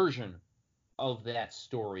a version of that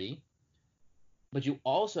story. But you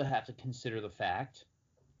also have to consider the fact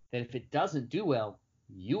that if it doesn't do well,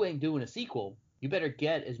 you ain't doing a sequel. You better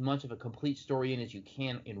get as much of a complete story in as you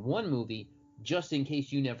can in one movie, just in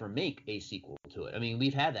case you never make a sequel to it. I mean,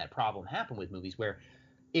 we've had that problem happen with movies where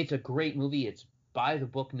it's a great movie, it's by the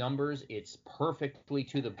book numbers, it's perfectly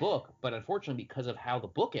to the book, but unfortunately because of how the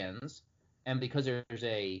book ends, and because there's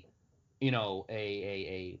a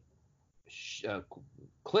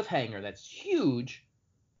cliffhanger that's huge,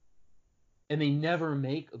 and they never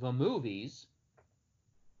make the movies,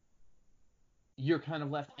 you're kind of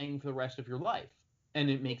left hanging for the rest of your life. And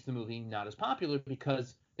it makes the movie not as popular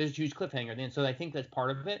because there's a huge cliffhanger. And so I think that's part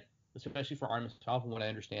of it, especially for Artemis Fowl, from what I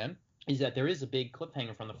understand, is that there is a big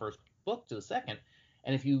cliffhanger from the first book to the second.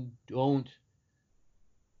 And if you don't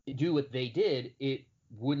do what they did, it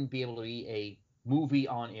wouldn't be able to be a movie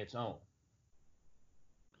on its own.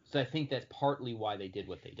 So I think that's partly why they did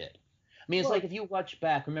what they did. I mean, it's like if you watch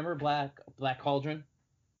back, remember Black Cauldron?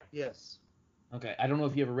 Yes. Okay, I don't know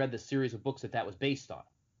if you ever read the series of books that was based on.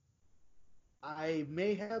 I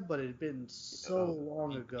may have, but it had been so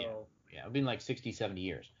long ago. Yeah, it's been like 60, 70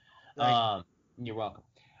 years. Thank You're welcome.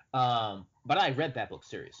 But I read that book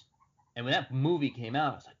series. And when that movie came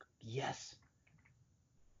out, I was like, yes,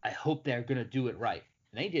 I hope they're going to do it right.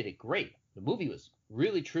 And they did it great. The movie was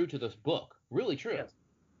really true to this book. Really true. Yes.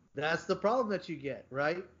 That's the problem that you get,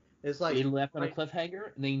 right? It's like they left on a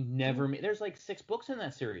cliffhanger, and they never made. There's like 6 books in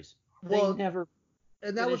that series. They never.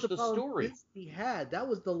 And that was the problem story Disney had. That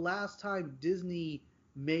was the last time Disney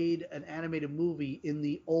made an animated movie in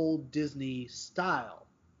the old Disney style,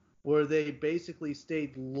 where they basically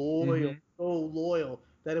stayed loyal, so loyal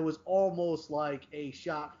that it was almost like a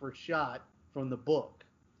shot for shot from the book.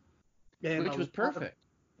 And which was perfect.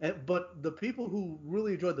 But the people who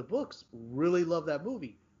really enjoyed the books really loved that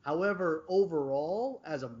movie. However, overall,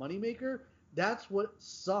 as a moneymaker, that's what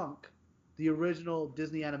sunk the original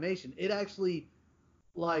Disney animation. It actually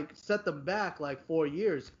set them back 4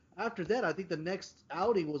 years. After that, I think the next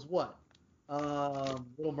outing was what?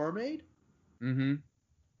 Little Mermaid? Mm-hmm.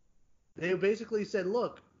 They basically said,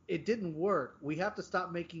 look, it didn't work. We have to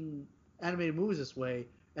stop making animated movies this way.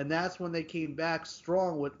 And that's when they came back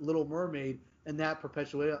strong with Little Mermaid, and that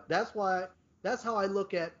perpetuated. That's how I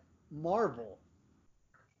look at Marvel.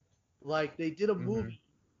 They did a movie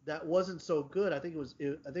that wasn't so good. I think it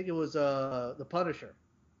was The Punisher.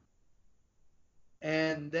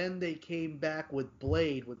 And then they came back with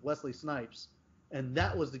Blade with Wesley Snipes, and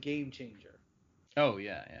that was the game changer. Oh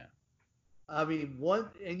yeah, yeah. I mean,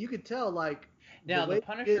 and you could tell now the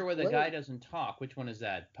Punisher where the guy doesn't talk. Which one is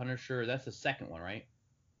that? Punisher. That's the second one, right?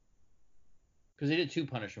 Because they did 2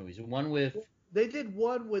 Punisher movies. They did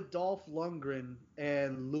one with Dolph Lundgren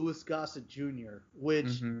and Louis Gossett Jr.,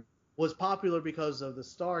 which was popular because of the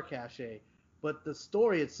star cachet, but the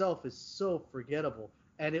story itself is so forgettable.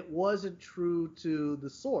 And it wasn't true to the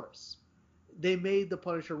source. They made the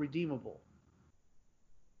Punisher redeemable.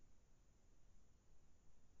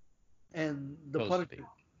 And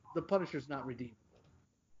the Punisher's not redeemable.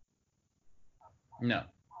 No.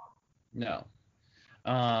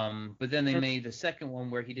 But then they made the second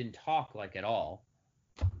one where he didn't talk at all.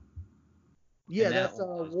 Yeah, that's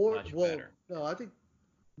War. Well,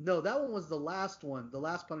 no, that one was the last one. The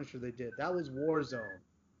last Punisher they did. That was Warzone.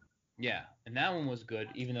 Yeah, and that one was good,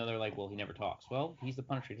 even though they're like, well, he never talks. Well, he's the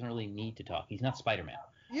Punisher. He doesn't really need to talk. He's not Spider-Man.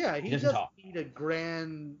 Yeah, he doesn't need a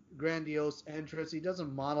grandiose entrance. He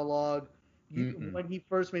doesn't monologue. When he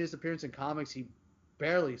first made his appearance in comics, he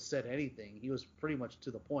barely said anything. He was pretty much to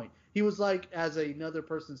the point. He was like, as another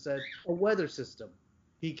person said, a weather system.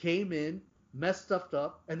 He came in, messed stuff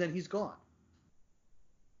up, and then he's gone.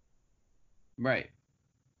 Right.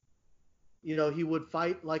 He would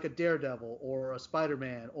fight like a Daredevil or a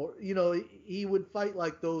Spider-Man, or he would fight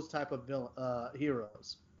like those type of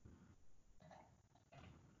heroes.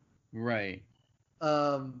 Right.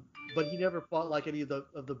 But he never fought like any of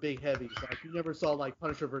the big heavies. You never saw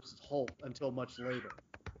Punisher versus Hulk until much later,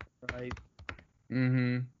 right?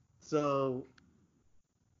 Mm-hmm. So,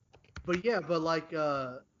 but yeah,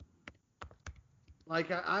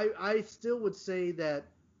 I still would say that.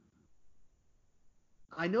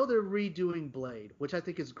 I know they're redoing Blade, which I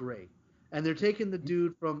think is great. And they're taking the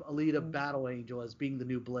dude from Alita Battle Angel as being the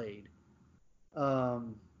new Blade.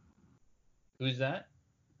 Who's that?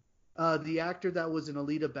 The actor that was in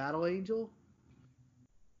Alita Battle Angel.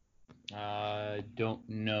 Don't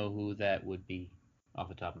know who that would be off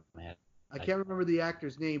the top of my head. I can't remember the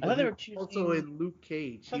actor's name, but he was also in Luke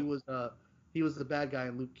Cage. He was the bad guy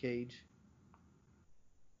in Luke Cage.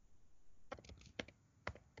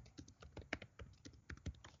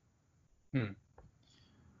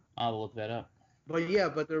 I'll look that up. But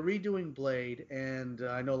they're redoing Blade, and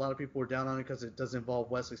I know a lot of people were down on it because it does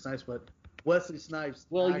involve Wesley Snipes, but Wesley Snipes.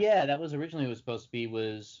 Well, yeah, that was originally what it was supposed to be.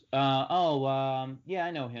 Yeah,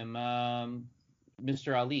 I know him.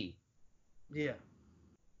 Mr. Ali. Yeah.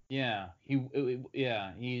 Yeah,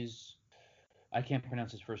 he's. I can't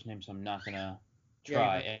pronounce his first name, so I'm not gonna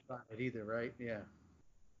try. Yeah, not it either, right? Yeah.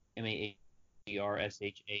 Maershal.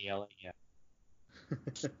 Yeah.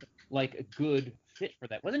 Like a good fit for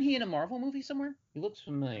that. Wasn't he in a Marvel movie somewhere? He looks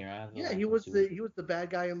familiar. Yeah, he was the bad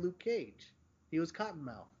guy in Luke Cage. He was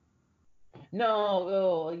Cottonmouth. No,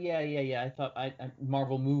 oh yeah. I thought I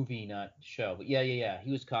Marvel movie, not show, but yeah.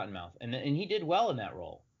 He was Cottonmouth, and he did well in that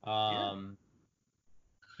role. Yeah.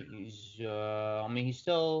 He's I mean he's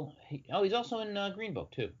also in Green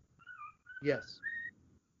Book too. Yes.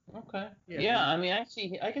 Okay. Yeah. Yeah, I mean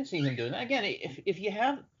I can see him doing that again. If you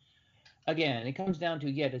have again, it comes down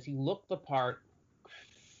to does he look the part?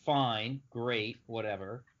 Fine, great,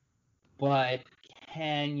 whatever, but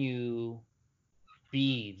can you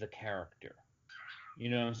be the character? You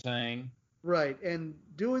know what I'm saying? Right. And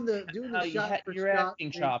doing the shot for Your shot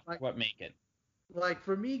acting thing, chops what make it. like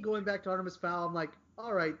for me going back to Artemis Fowl, I'm like,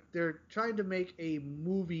 all right, they're trying to make a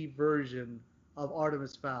movie version of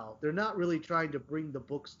Artemis Fowl. They're not really trying to bring the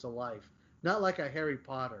books to life, not like a Harry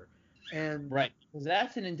Potter. And Right. Because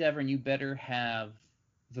that's an endeavor, and you better have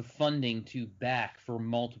the funding to back for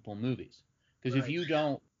multiple movies. Because if right, you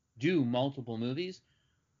don't do multiple movies,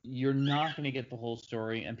 you're not going to get the whole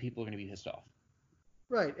story, and people are going to be pissed off.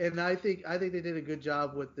 right, and I think they did a good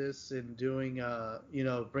job with this in doing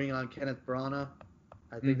bringing on Kenneth Branagh.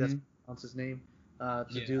 I think Mm-hmm. that's his name, to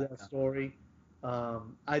do Yeah. that story.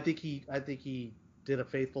 I think he did a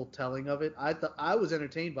faithful telling of it. I thought I was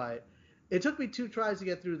entertained by it. It took me 2 tries to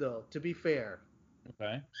get through though. To be fair,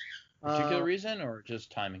 Okay. Particular uh, reason or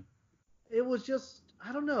just timing? it was just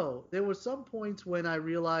I don't know. There were some points when I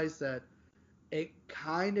realized that it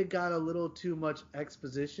kind of got a little too much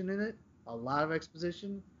exposition in it. A lot of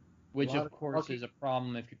exposition, a Which, lot of of course, talking. is a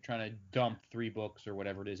problem if you're trying to dump 3 books or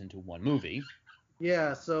whatever it is into one movie.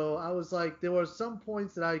 Yeah, so I was like, there were some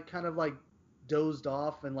points that I kind of like dozed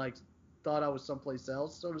off and like thought I was someplace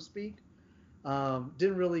else, so to speak.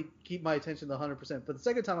 Didn't really keep my attention to 100%. But the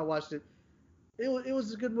second time I watched it, it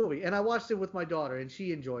was a good movie, and I watched it with my daughter, and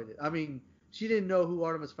she enjoyed it. I mean, she didn't know who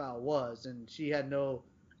Artemis Fowl was, and she had no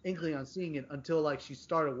inkling on seeing it until like she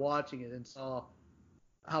started watching it and saw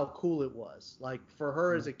how cool it was. Like for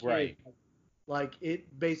her as a kid, Right. like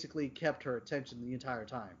it basically kept her attention the entire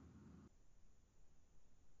time.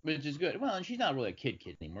 Which is good. Well, and she's not really a kid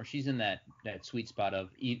anymore. She's in that sweet spot of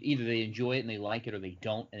either they enjoy it and they like it or they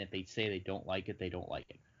don't. And if they say they don't like it, they don't like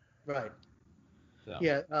it. Right. So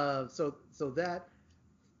Yeah. So that.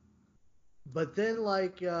 But then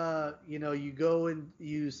like you go and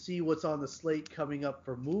you see what's on the slate coming up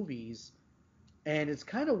for movies, and it's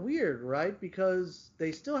kind of weird, right? Because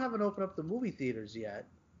they still haven't opened up the movie theaters yet,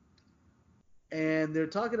 and they're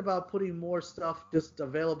talking about putting more stuff just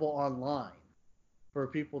available online for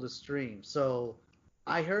people to stream. So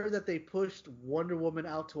I heard that they pushed Wonder Woman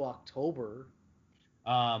out to October.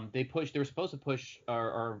 they were supposed to push,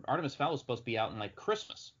 or Artemis Fowl was supposed to be out in like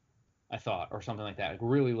Christmas, I thought, or something like that, like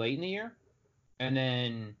really late in the year. And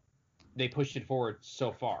then they pushed it forward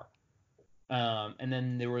so far. And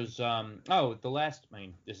then there was the last. I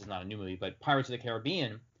mean, this is not a new movie, but Pirates of the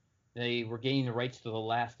Caribbean. They were gaining the rights to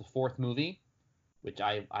the fourth movie, which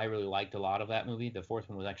I really liked a lot of that movie. The fourth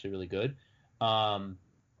one was actually really good. Um,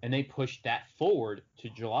 and they pushed that forward to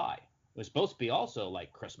July. It was supposed to be also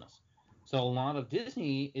like Christmas. So a lot of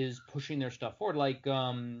Disney is pushing their stuff forward, like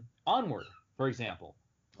Onward, for example.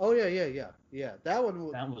 Oh yeah. That That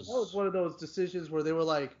was was one of those decisions where they were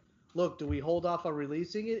like, "Look, do we hold off on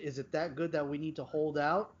releasing it? Is it that good that we need to hold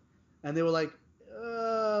out?" And they were like,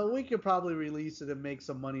 we could probably release it and make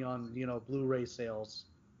some money on Blu-ray sales,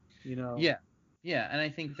 you know." yeah, yeah, and I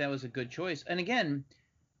think that was a good choice. And again,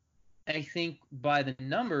 I think by the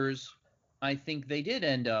numbers, I think they did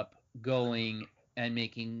end up going and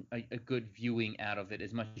making a good viewing out of it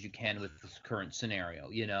as much as you can with this current scenario.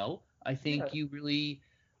 I Yeah. think you really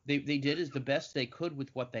they did as the best they could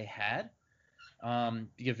with what they had,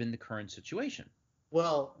 given the current situation.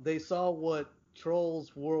 Well, they saw what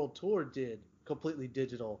Trolls World Tour did, completely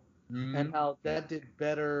digital, and Mm, how yeah, that did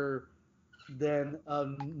better than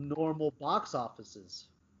normal box offices.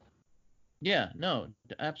 yeah, no,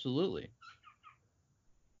 absolutely.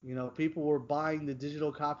 People were buying the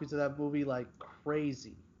digital copies of that movie like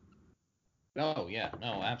crazy. Oh yeah,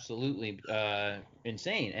 no, absolutely,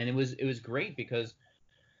 insane. And it was great because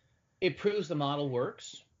it proves the model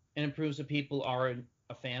works and it proves that people are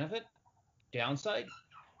a fan of it. Downside,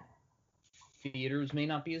 theaters may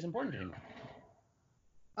not be as important anymore.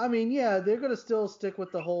 I mean, yeah, they're gonna still stick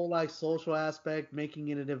with the whole like social aspect, making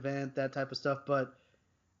it an event, that type of stuff. But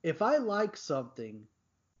if I like something,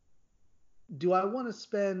 do I want to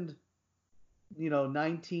spend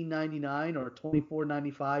 19.99 or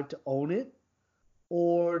 24.95 to own it,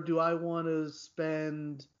 or do I want to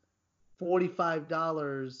spend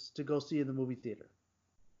 $45 to go see it in the movie theater?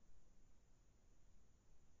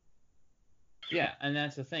 Yeah, and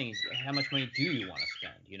that's the thing. Is how much money do you want to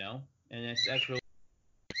spend? And that's really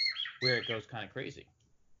where it goes kind of crazy.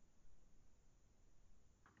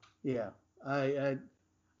 Yeah, I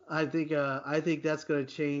I think that's gonna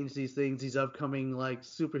change these things. These upcoming like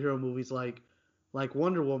superhero movies, like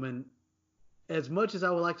Wonder Woman. As much as I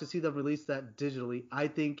would like to see them release that digitally, I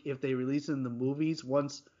think if they release it in the movies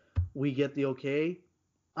once we get the okay,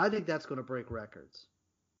 I think that's gonna break records.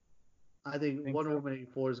 I think Think Wonder so? Woman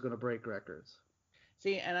 84 is gonna break records.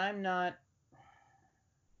 See, and I'm not.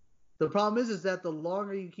 The problem is that the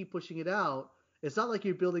longer you keep pushing it out, it's not like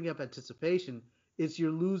you're building up anticipation. It's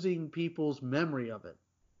you're losing people's memory of it.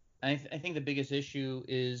 I think the biggest issue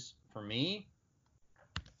is for me.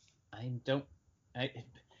 I don't. I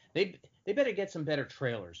they better get some better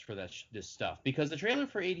trailers for this stuff because the trailer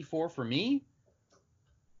for 84 for me,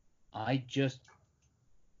 I just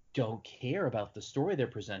don't care about the story they're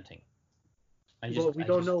presenting. But we I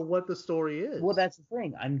don't just know what the story Well, is. that's the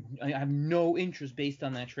thing. I have no interest based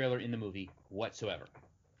on that trailer in the movie whatsoever.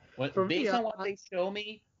 For me, Based on what they show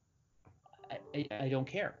me, I don't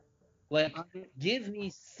care. Like, I, give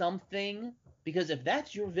me something because if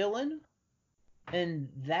that's your villain and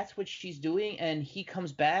that's what she's doing and he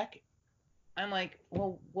comes back, I'm like,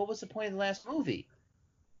 well, what was the point of the last movie?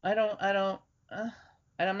 I don't, and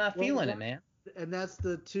I'm not well, feeling it, man. and that's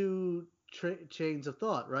the two chains of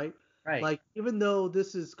thought, right? Right. Like, even though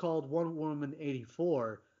this is called Wonder Woman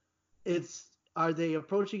 84, it's are they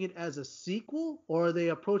approaching it as a sequel or are they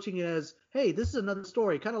approaching it as, hey, this is another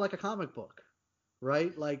story, kind of like a comic book,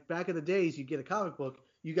 right? Like back in the days, you get a comic book,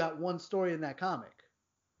 you got one story in that comic.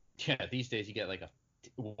 Yeah, these days you get like a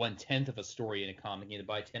 1/10 of a story in a comic. You need to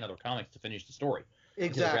buy 10 other comics to finish the story until the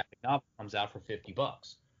Exactly. graphic novel comes out for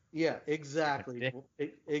 $50. Yeah, exactly.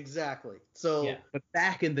 Exactly. Yeah, So, but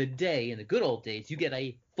back in the day, in the good old days, you get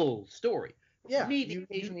a full story. yeah, Maybe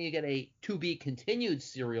occasionally you get a to be continued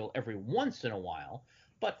serial every once in a while,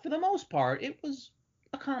 but for the most part, it was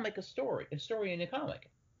a story in a comic.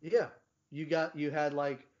 yeah, you had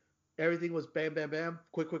like everything was bam, bam, bam,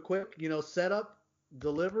 quick, quick, quick, setup,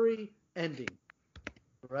 delivery, ending,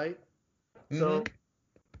 right? Mm-hmm. So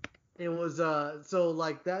it was so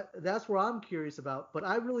like that's where I'm curious about, but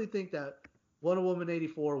I really think that Wonder Woman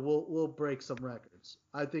 84 will break some records.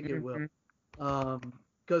 I think it will. Mm-hmm.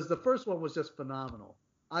 Because the first one was just phenomenal.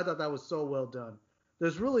 I thought that was so well done.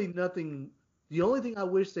 There's really nothing. The only thing I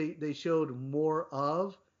wish they showed more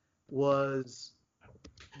of was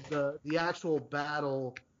the actual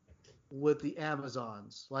battle with the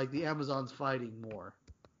Amazons, like the Amazons fighting more.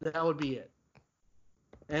 That would be it.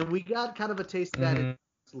 And we got kind of a taste of that in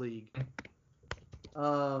Mm-hmm. League.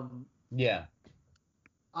 Um, Yeah.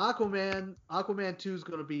 Aquaman 2 is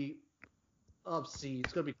gonna be obscene.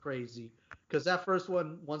 It's gonna be crazy because that first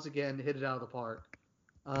one once again hit it out of the park.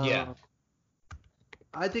 Yeah. Um,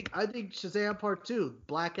 I think Shazam Part 2,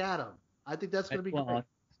 Black Adam. I think that's gonna be great. Well,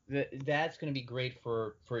 that's going to be great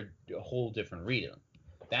for a whole different reason.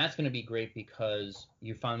 That's going to be great because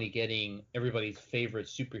you're finally getting everybody's favorite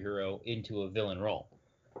superhero into a villain role.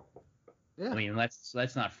 Yeah. I mean, let's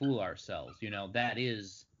not fool ourselves. You know, that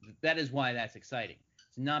is why that's exciting.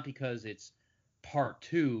 It's not because it's part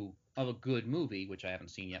two of a good movie, which I haven't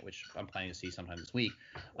seen yet, which I'm planning to see sometime this week.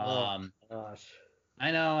 Oh gosh.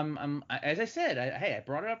 I know as I said, hey, I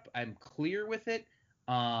brought it up. I'm clear with it.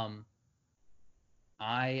 Um,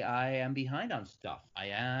 I am behind on stuff. I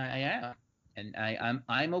am, and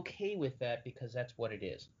I'm okay with that because that's what it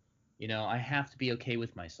is. You know, I have to be okay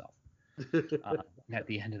with myself at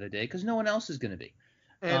the end of the day because no one else is going to be.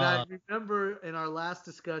 And I remember in our last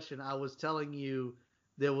discussion, I was telling you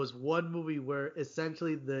there was one movie where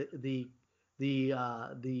essentially the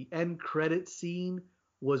end credit scene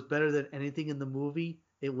was better than anything in the movie.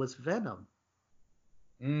 It was Venom.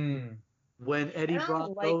 Mm. When Eddie And I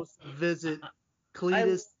Brock like goes to visit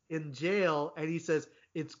Cletus in jail, and he says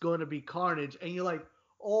it's going to be Carnage, and you're like,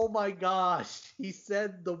 oh my gosh, he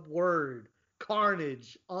said the word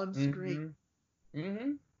Carnage on screen.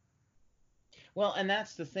 Mm-hmm. Well, and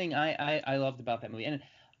that's the thing I loved about that movie, and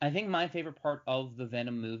I think my favorite part of the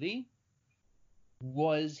Venom movie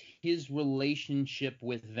was his relationship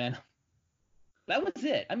with Venom. That was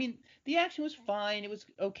it. I mean, the action was fine. It was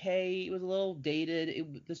okay. It was a little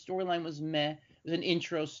dated. The storyline was meh. It was an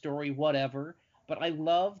intro story, whatever. But I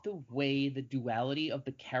love the way the duality of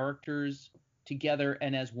the characters together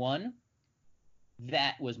and as one.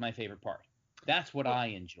 That was my favorite part. That's what I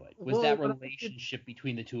enjoyed. Was Well, that relationship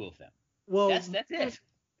between the two of them. well, That's it.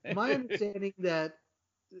 my understanding that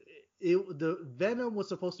the Venom was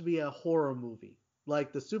supposed to be a horror movie,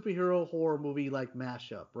 like the superhero horror movie, like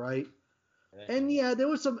mashup, right? And yeah, there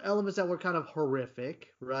were some elements that were kind of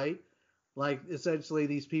horrific, right? Like essentially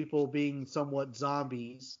these people being somewhat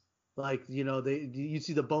zombies, like you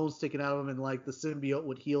see the bones sticking out of them, and like the symbiote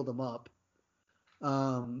would heal them up.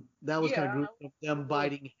 That was kind of Yeah, gruesome. Them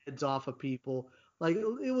biting heads off of people. Like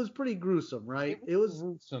it was pretty gruesome, right? it was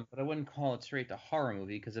gruesome, but I wouldn't call it straight to horror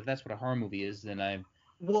movie because if that's what a horror movie is, then I'm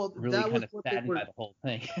Well, really that was kind of what they saddened were. by the whole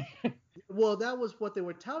thing. Well, that was what they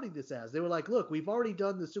were touting this as. They were like, "Look, we've already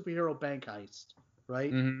done the superhero bank heist, right?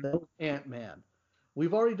 hmm That was Ant-Man.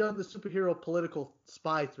 We've already done the superhero political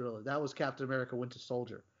spy thriller. That was Captain America: Winter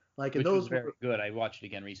Soldier. Like, and Which was those very were, good. I watched it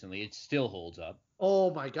again recently. It still holds up.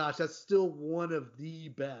 oh my gosh, that's still one of the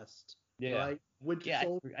best, Yeah. right? Winter Yeah,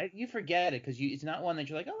 Soldier. you forget it because it's not one that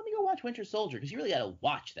you're like, oh, let me go watch Winter Soldier because you really got to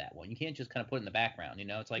watch that one. You can't just kind of put it in the background, you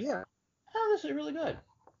know? It's like, Yeah, oh, this is really good.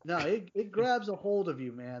 no, it grabs a hold of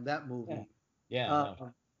you, man. That Yeah. movie. Yeah, Um,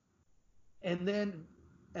 no. and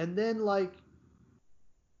then like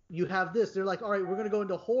you have this. They're like, all right, we're gonna go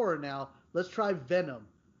into horror now. Let's try Venom.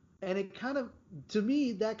 And it kind of, to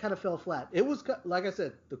me, that kind of fell flat. It was like I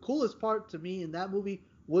said, the coolest part to me in that movie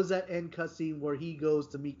was that end cutscene where he goes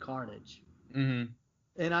to meet Carnage, Mm-hmm.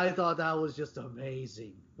 and I thought that was just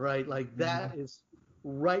amazing, right? Like that is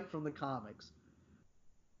right from the comics.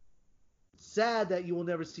 Sad that you will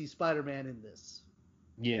never see Spider-Man in this.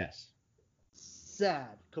 Yes.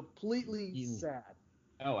 Sad, completely You- sad.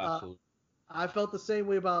 Oh, Uh, absolutely. I felt the same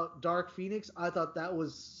way about Dark Phoenix. I thought that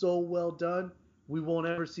was so well done. We won't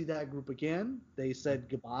ever see that group again. They said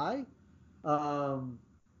goodbye. Um,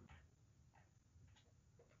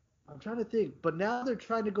 I'm trying to think, but now they're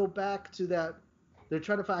trying to go back to that. They're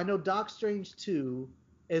trying to find. I know Doc Strange 2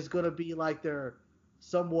 is going to be like their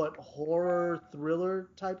somewhat horror thriller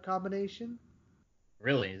type combination.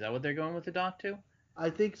 Really? Is that what they're going with the Doc too? I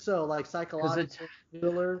think so, like Because it's psychological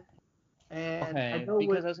thriller. And I okay. know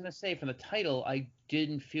Because with I was gonna say from the title, I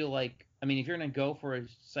didn't feel like. I mean, if you're gonna go for a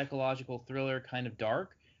psychological thriller kind of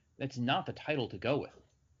dark, that's not the title to go with.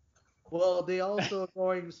 well, they also are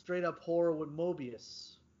going straight up horror with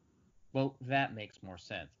Mobius. Well, that makes more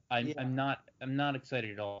sense. I'm Yeah. I'm not I'm not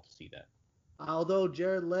excited at all to see that. Although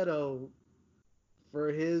Jared Leto, for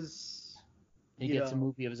his, He you gets a know,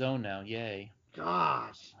 movie of his own now. Yay.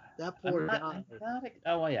 gosh, that I'm poor not. guy. I'm not.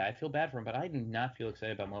 Oh yeah, I feel bad for him, but I do not feel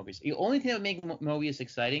excited about Mobius. The only thing that would make Mobius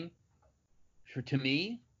exciting, to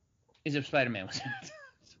me, is if Spider-Man was in it.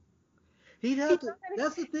 He'd He's have to. not that,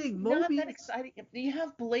 That's the thing. not that Mobius. exciting. You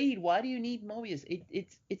have Blade. Why do you need Mobius?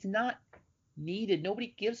 It's not needed.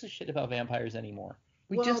 Nobody gives a shit about vampires anymore.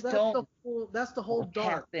 We Well, just don't. that's the whole Or cat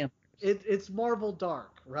dark. vampires. It's Marvel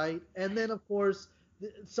dark, right? And then of course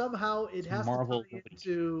somehow it It's has to Marvel. tie Nobody cares.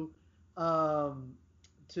 into um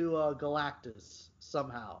Galactus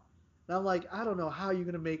somehow. And I'm like, I don't know how you're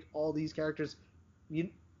gonna make all these characters. You,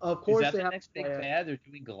 of Is course that they the have next a big plan. bad? They're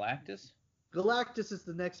doing Galactus. Galactus is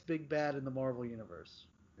the next big bad in the Marvel universe.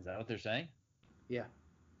 Is that what they're saying? Yeah.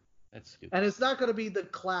 That's stupid. And it's not going to be the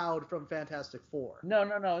Cloud from Fantastic Four. No,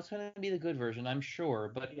 no, no. It's going to be the good version, I'm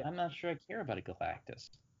sure, but Yeah. I'm not sure I care about a Galactus.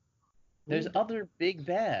 Who There's d- other big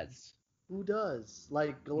bads. who does?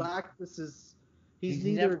 Like Galactus is he's He's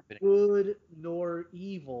neither never been. good nor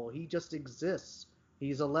evil. He just exists.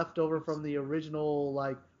 He's a leftover from the original,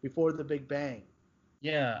 like before the Big Bang.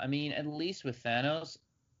 Yeah, I mean, at least with Thanos,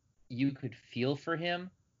 you could feel for him.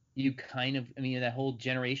 You kind of, I mean, that whole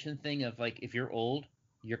generation thing of like, if you're old,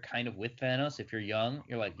 you're kind of with Thanos. If you're young,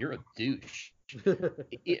 you're like, you're a douche.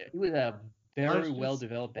 It was a very well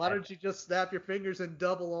developed Why bad. don't you just snap your fingers and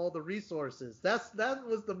double all the resources? That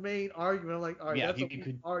was the main argument. I'm like, all right, Yeah, that's you a weak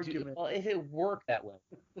could do, argument. well, if it worked that way.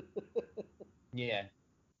 Yeah,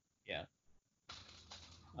 yeah.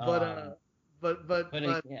 But Um,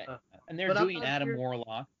 yeah, and they're but I'm doing not Adam here.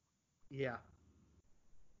 Warlock, Yeah.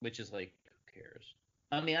 which is like, who cares?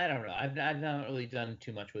 I mean, I don't know. I've not really done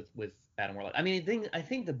too much with Adam Warlock. I mean, I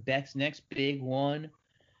think the next big one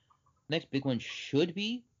should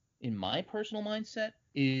be, in my personal mindset,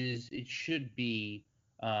 is it should be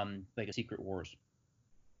like a Secret Wars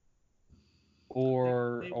They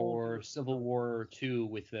won't do or it. Civil War 2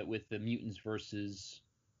 with the mutants versus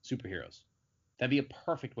superheroes. That'd be a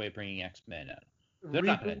perfect way of bringing X-Men out. They're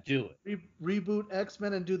not gonna Reboot do it. reboot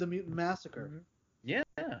X-Men and do the Mutant Massacre. Yeah,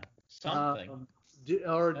 something.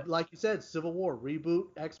 Or like you said, Civil War. Reboot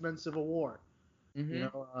X-Men Civil War. You hmm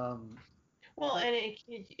know, Well, and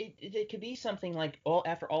it could be something like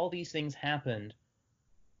after all these things happened,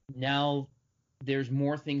 now there's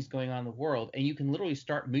more things going on in the world, and you can literally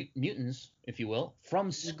start mutants, if you will, from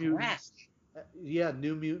New scratch. Mutants. Yeah,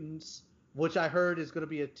 New Mutants, which I heard is going to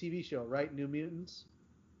be a TV show, right? New Mutants.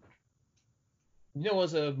 It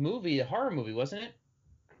was a movie, a horror movie, wasn't it?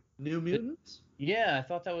 New But Mutants. yeah, I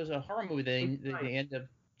thought that was a horror movie. They Right. end up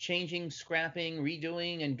changing, scrapping,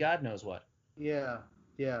 redoing, and God knows what. Yeah.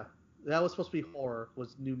 That was supposed to be horror.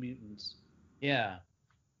 Was New Mutants. Yeah.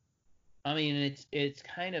 I mean, it's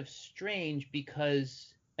kind of strange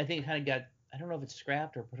because I think it kind of got, I don't know if it's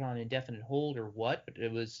scrapped or put on indefinite hold or what, but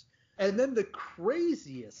it was. And then the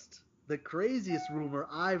craziest rumor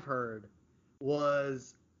I've heard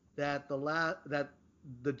was that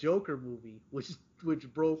the Joker movie,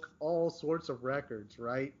 which broke all sorts of records,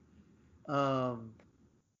 right? Um,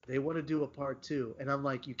 they want to do a part two, and I'm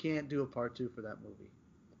like, you can't do a part two for that movie.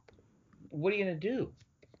 What are you gonna do?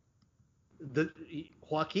 The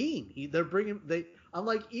Joaquin, they're bringing they. I'm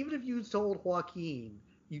like, even if you told Joaquin,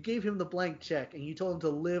 you gave him the blank check, and you told him to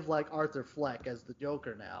live like Arthur Fleck as the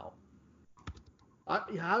Joker now.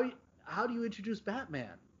 How do you introduce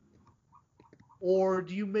Batman? Or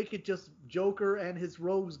do you make it just Joker and his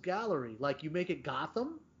rogues gallery? Like you make it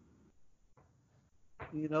Gotham,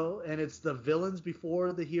 and it's the villains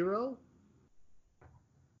before the hero.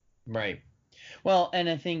 Right. Well, and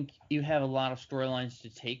I think you have a lot of storylines to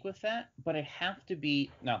take with that, but it have to be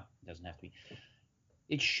no, it doesn't have to be.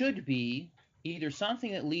 It should be either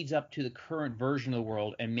something that leads up to the current version of the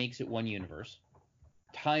world and makes it one universe,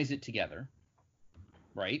 ties it together,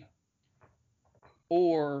 right?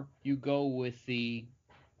 Or you go with the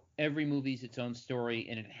every movie's its own story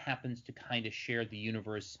and it happens to kind of share the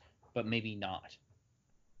universe, but maybe not.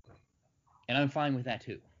 And I'm fine with that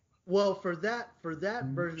too. Well, for that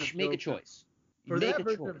version of Make Joker, a choice. for Make that a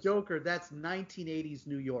version choice. of Joker, that's 1980s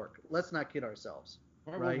New York. Let's not kid ourselves,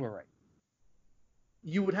 right? Right.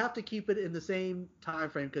 You would have to keep it in the same time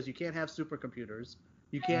frame because you can't have supercomputers,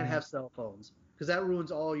 you can't have cell phones because that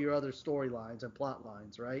ruins all your other storylines and plot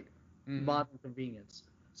lines, right? Mm-hmm. Modern convenience.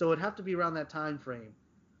 So it'd have to be around that time frame.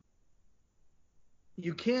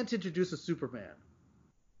 You can't introduce a Superman.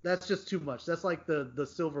 That's just too much. That's like the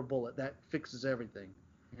silver bullet that fixes everything.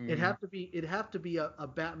 Mm-hmm. It'd have to be a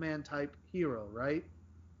Batman type hero, right?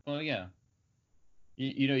 Well, yeah.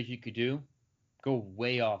 You know what you could do? Go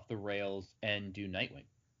way off the rails and do Nightwing.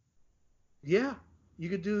 Yeah, you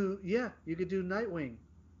could do Nightwing,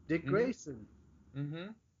 Dick Grayson. Mm-hmm.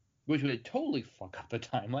 Which would totally fuck up the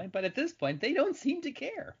timeline, but at this point they don't seem to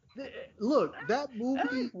care. Look, that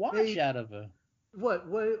movie watch out of a what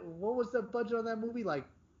was the budget on that movie? Like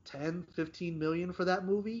 10, 15 million for that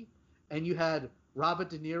movie, and you had Robert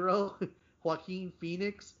De Niro, Joaquin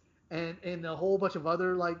Phoenix, and a whole bunch of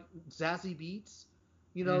other like Zazie Beetz,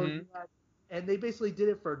 and they basically did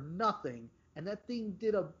it for nothing, and that thing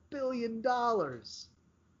did $1 billion.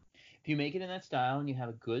 If you make it in that style and you have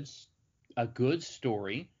a good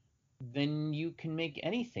story, then you can make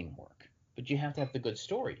anything work. But you have to have the good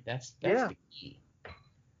story. That's the key.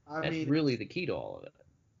 That's really the key to all of it.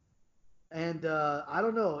 And I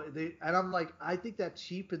don't know. And I'm like, I think that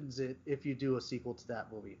cheapens it if you do a sequel to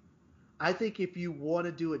that movie. I think if you want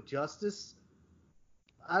to do it justice,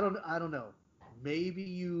 I don't know. Maybe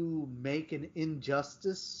you make an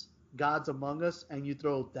Injustice, Gods Among Us, and you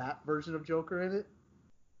throw that version of Joker in it.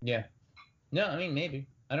 Yeah. No, I mean maybe.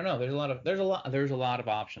 I don't know. There's a lot of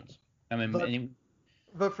options. I mean,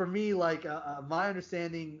 but for me, like my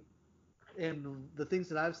understanding and the things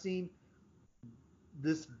that I've seen,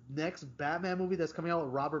 this next Batman movie that's coming out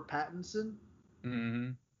with Robert Pattinson.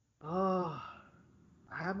 Mm-hmm. Oh,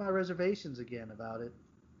 I have my reservations again about it.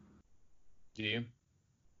 Do you?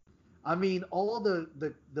 I mean, all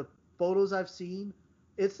the photos I've seen,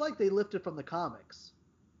 it's like they lifted from the comics.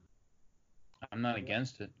 I'm not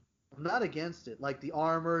against it. I'm not against it. Like the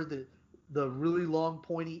armor, the really long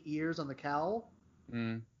pointy ears on the cowl.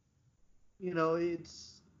 Mm.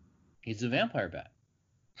 He's a vampire bat.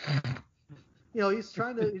 He's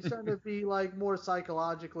trying to be like more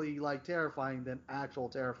psychologically like terrifying than actual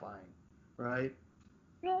terrifying, right?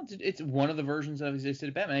 It's one of the versions that existed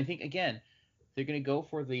of Batman. I think again, they're going to go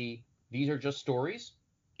for these are just stories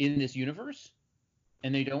in this universe,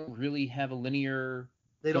 and they don't really have a linear.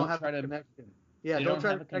 They don't have a connection. Yeah, don't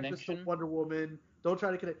try to connect this to Wonder Woman. Don't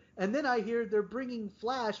try to connect. And then I hear they're bringing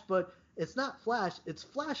Flash, but it's not Flash. It's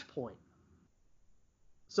Flashpoint.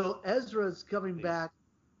 So Ezra's coming back.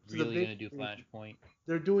 Really going to do Flashpoint?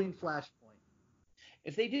 They're doing Flashpoint.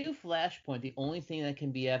 If they do Flashpoint, the only thing that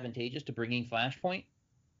can be advantageous to bringing Flashpoint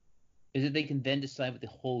is that they can then decide what the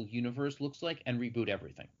whole universe looks like and reboot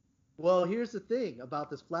everything. Well, here's the thing about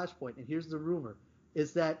this Flashpoint, and here's the rumor,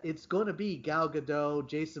 is that it's going to be Gal Gadot,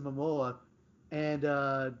 Jason Momoa, and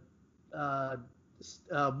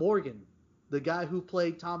Morgan, the guy who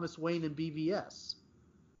played Thomas Wayne in BVS.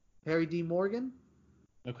 Harry D. Morgan.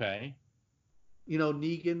 Okay.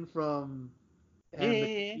 Negan from...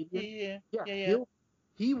 Yeah.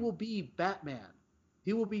 He will be Batman.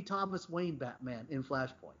 He will be Thomas Wayne Batman in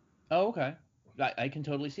Flashpoint. Oh, okay. I can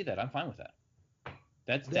totally see that. I'm fine with that.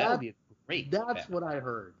 That would be a great. That's what I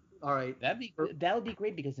heard. all right. That would be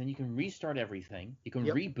great because then you can restart everything. You can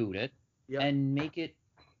Yep. reboot it Yep. and make it,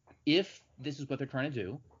 if this is what they're trying to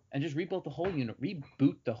do, and just reboot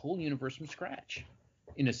the whole universe from scratch,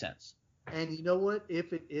 in a sense. And you know what?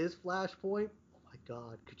 If it is Flashpoint, oh my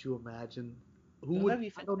God, could you imagine? That'd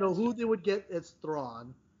be I don't know who fantastic. they would get as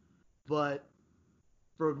Thrawn, but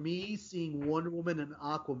for me, seeing Wonder Woman and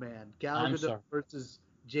Aquaman, Gal I'm Gadot sorry. versus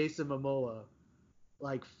Jason Momoa,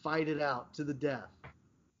 like fight it out to the death,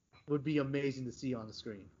 would be amazing to see on the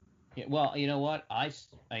screen. Yeah, well, you know what? I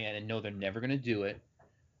know they're never going to do it,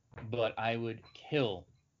 but I would kill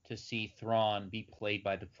to see Thrawn be played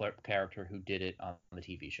by the character who did it on the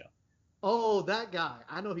TV show. Oh, that guy!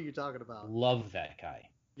 I know who you're talking about. Love that guy.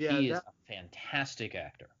 Yeah, He is a fantastic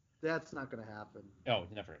actor. that's not going to happen. Oh,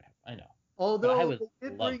 never. I know. Although I would they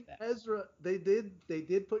did love bring that. Ezra, they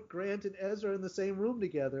did put Grant and Ezra in the same room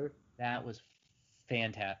together. That was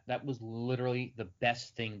fantastic. That was literally the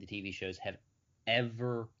best thing the TV shows have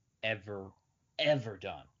ever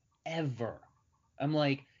done. Ever. I'm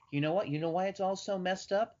like, you know what? You know why it's all so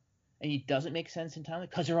messed up? And it doesn't make sense in time?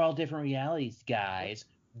 Because they're all different realities, guys.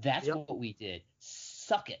 That's Yep. what we did.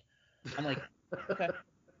 Suck it. I'm like, okay,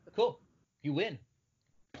 cool. You win.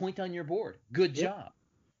 Point on your board. Good Yep. job.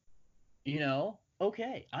 You know?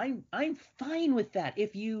 Okay. I'm fine with that.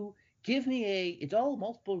 If you give me it's all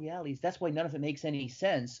multiple realities, that's why none of it makes any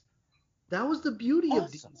sense. That was the beauty Awesome.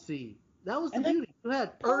 of DC. That was the And then- beauty. You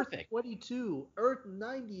had Perfect. Earth 22, Earth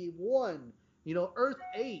 91, Earth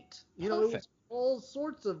 8. It was Perfect. all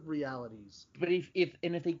sorts of realities. But if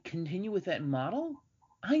they continue with that model,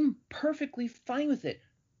 I'm perfectly fine with it.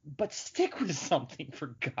 But stick with something,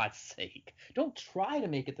 for God's sake. Don't try to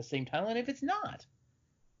make it the same timeline if it's not.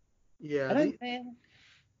 Yeah. Man,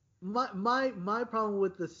 My problem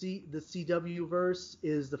with the CW verse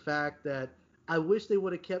is the fact that I wish they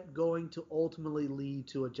would have kept going to ultimately lead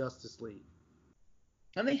to a Justice League.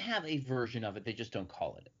 and they have a version of it, they just don't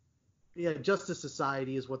call it. Yeah, Justice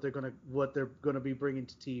Society is what they're gonna be bringing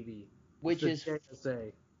to TV. Which It's is, the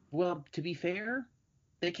JSA. well, to be fair,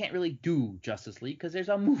 they can't really do Justice League because there's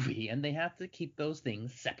a movie, and they have to keep those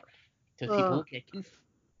things separate. Because people get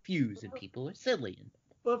confused, and people are silly.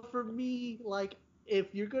 But for me, like,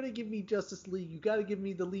 if you're gonna give me Justice League, you got to give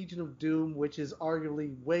me the Legion of Doom, which is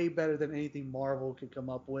arguably way better than anything Marvel could come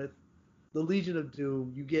up with. The Legion of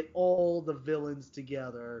Doom, you get all the villains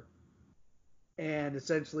together, and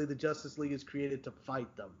essentially the Justice League is created to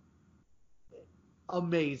fight them.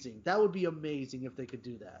 Amazing. That would be amazing if they could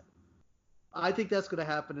do that. I think that's going to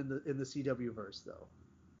happen in the CW verse, though.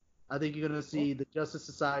 I think you're going to see the Justice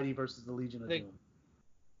Society versus the Legion of Doom.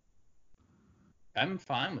 I'm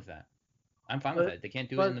fine with that. I'm fine with that. They can't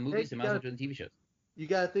do it in the movies. They might as well do it in TV shows. You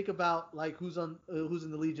got to think about like who's in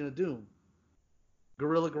the Legion of Doom.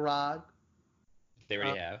 Gorilla Grodd. They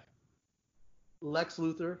already have. Lex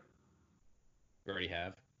Luthor. We already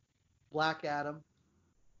have. Black Adam.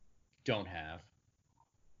 Don't have.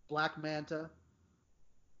 Black Manta.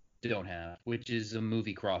 Don't have. Which is a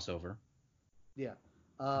movie crossover. Yeah.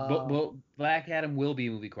 But Black Adam will be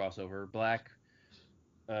a movie crossover. Black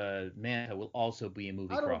Manta will also be a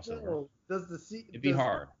movie crossover. I don't know. It'd be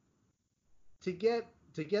hard. To get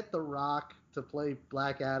The Rock to play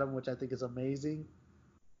Black Adam, which I think is amazing,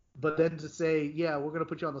 but then to say, yeah, we're going to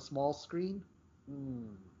put you on the small screen?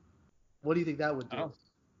 What do you think that would do?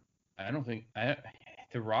 I don't think...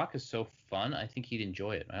 The Rock is so fun, I think he'd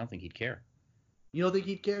enjoy it. I don't think he'd care. You don't think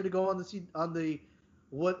he'd care to go on the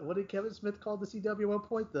what did Kevin Smith call the CW at one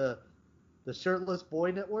point? The Shirtless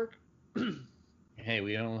Boy Network? Hey,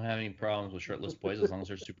 we don't have any problems with shirtless boys as long as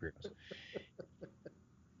they're superheroes.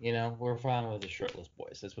 We're fine with the shirtless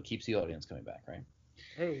boys. That's what keeps the audience coming back, right?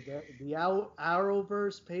 Hey, the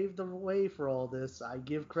Arrowverse paved the way for all this. I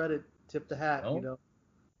give credit, tip the hat,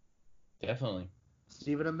 Definitely.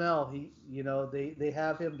 Stephen Amell, they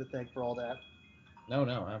have him to thank for all that. No,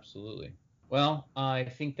 absolutely. Well, I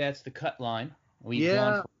think that's the cut line. We've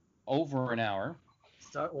gone for over an hour.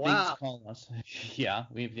 Wow. Please call us. Yeah,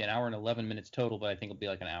 we have an hour and 11 minutes total, but I think it'll be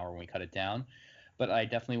like an hour when we cut it down. But I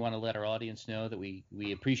definitely want to let our audience know that we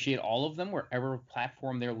appreciate all of them, wherever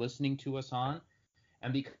platform they're listening to us on.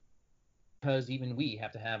 And because even we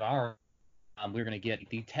have to have our, we're going to get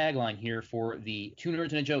the tagline here for the Two Nerds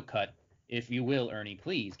and a Joke cut. If you will, Ernie,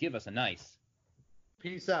 please give us a nice.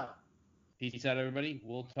 Peace out. Peace out, everybody.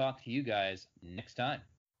 We'll talk to you guys next time.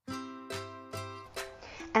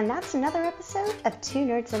 And that's another episode of Two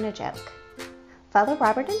Nerds and a Joke. Follow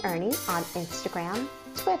Robert and Ernie on Instagram,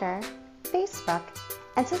 Twitter, Facebook,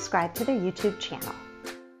 and subscribe to their YouTube channel.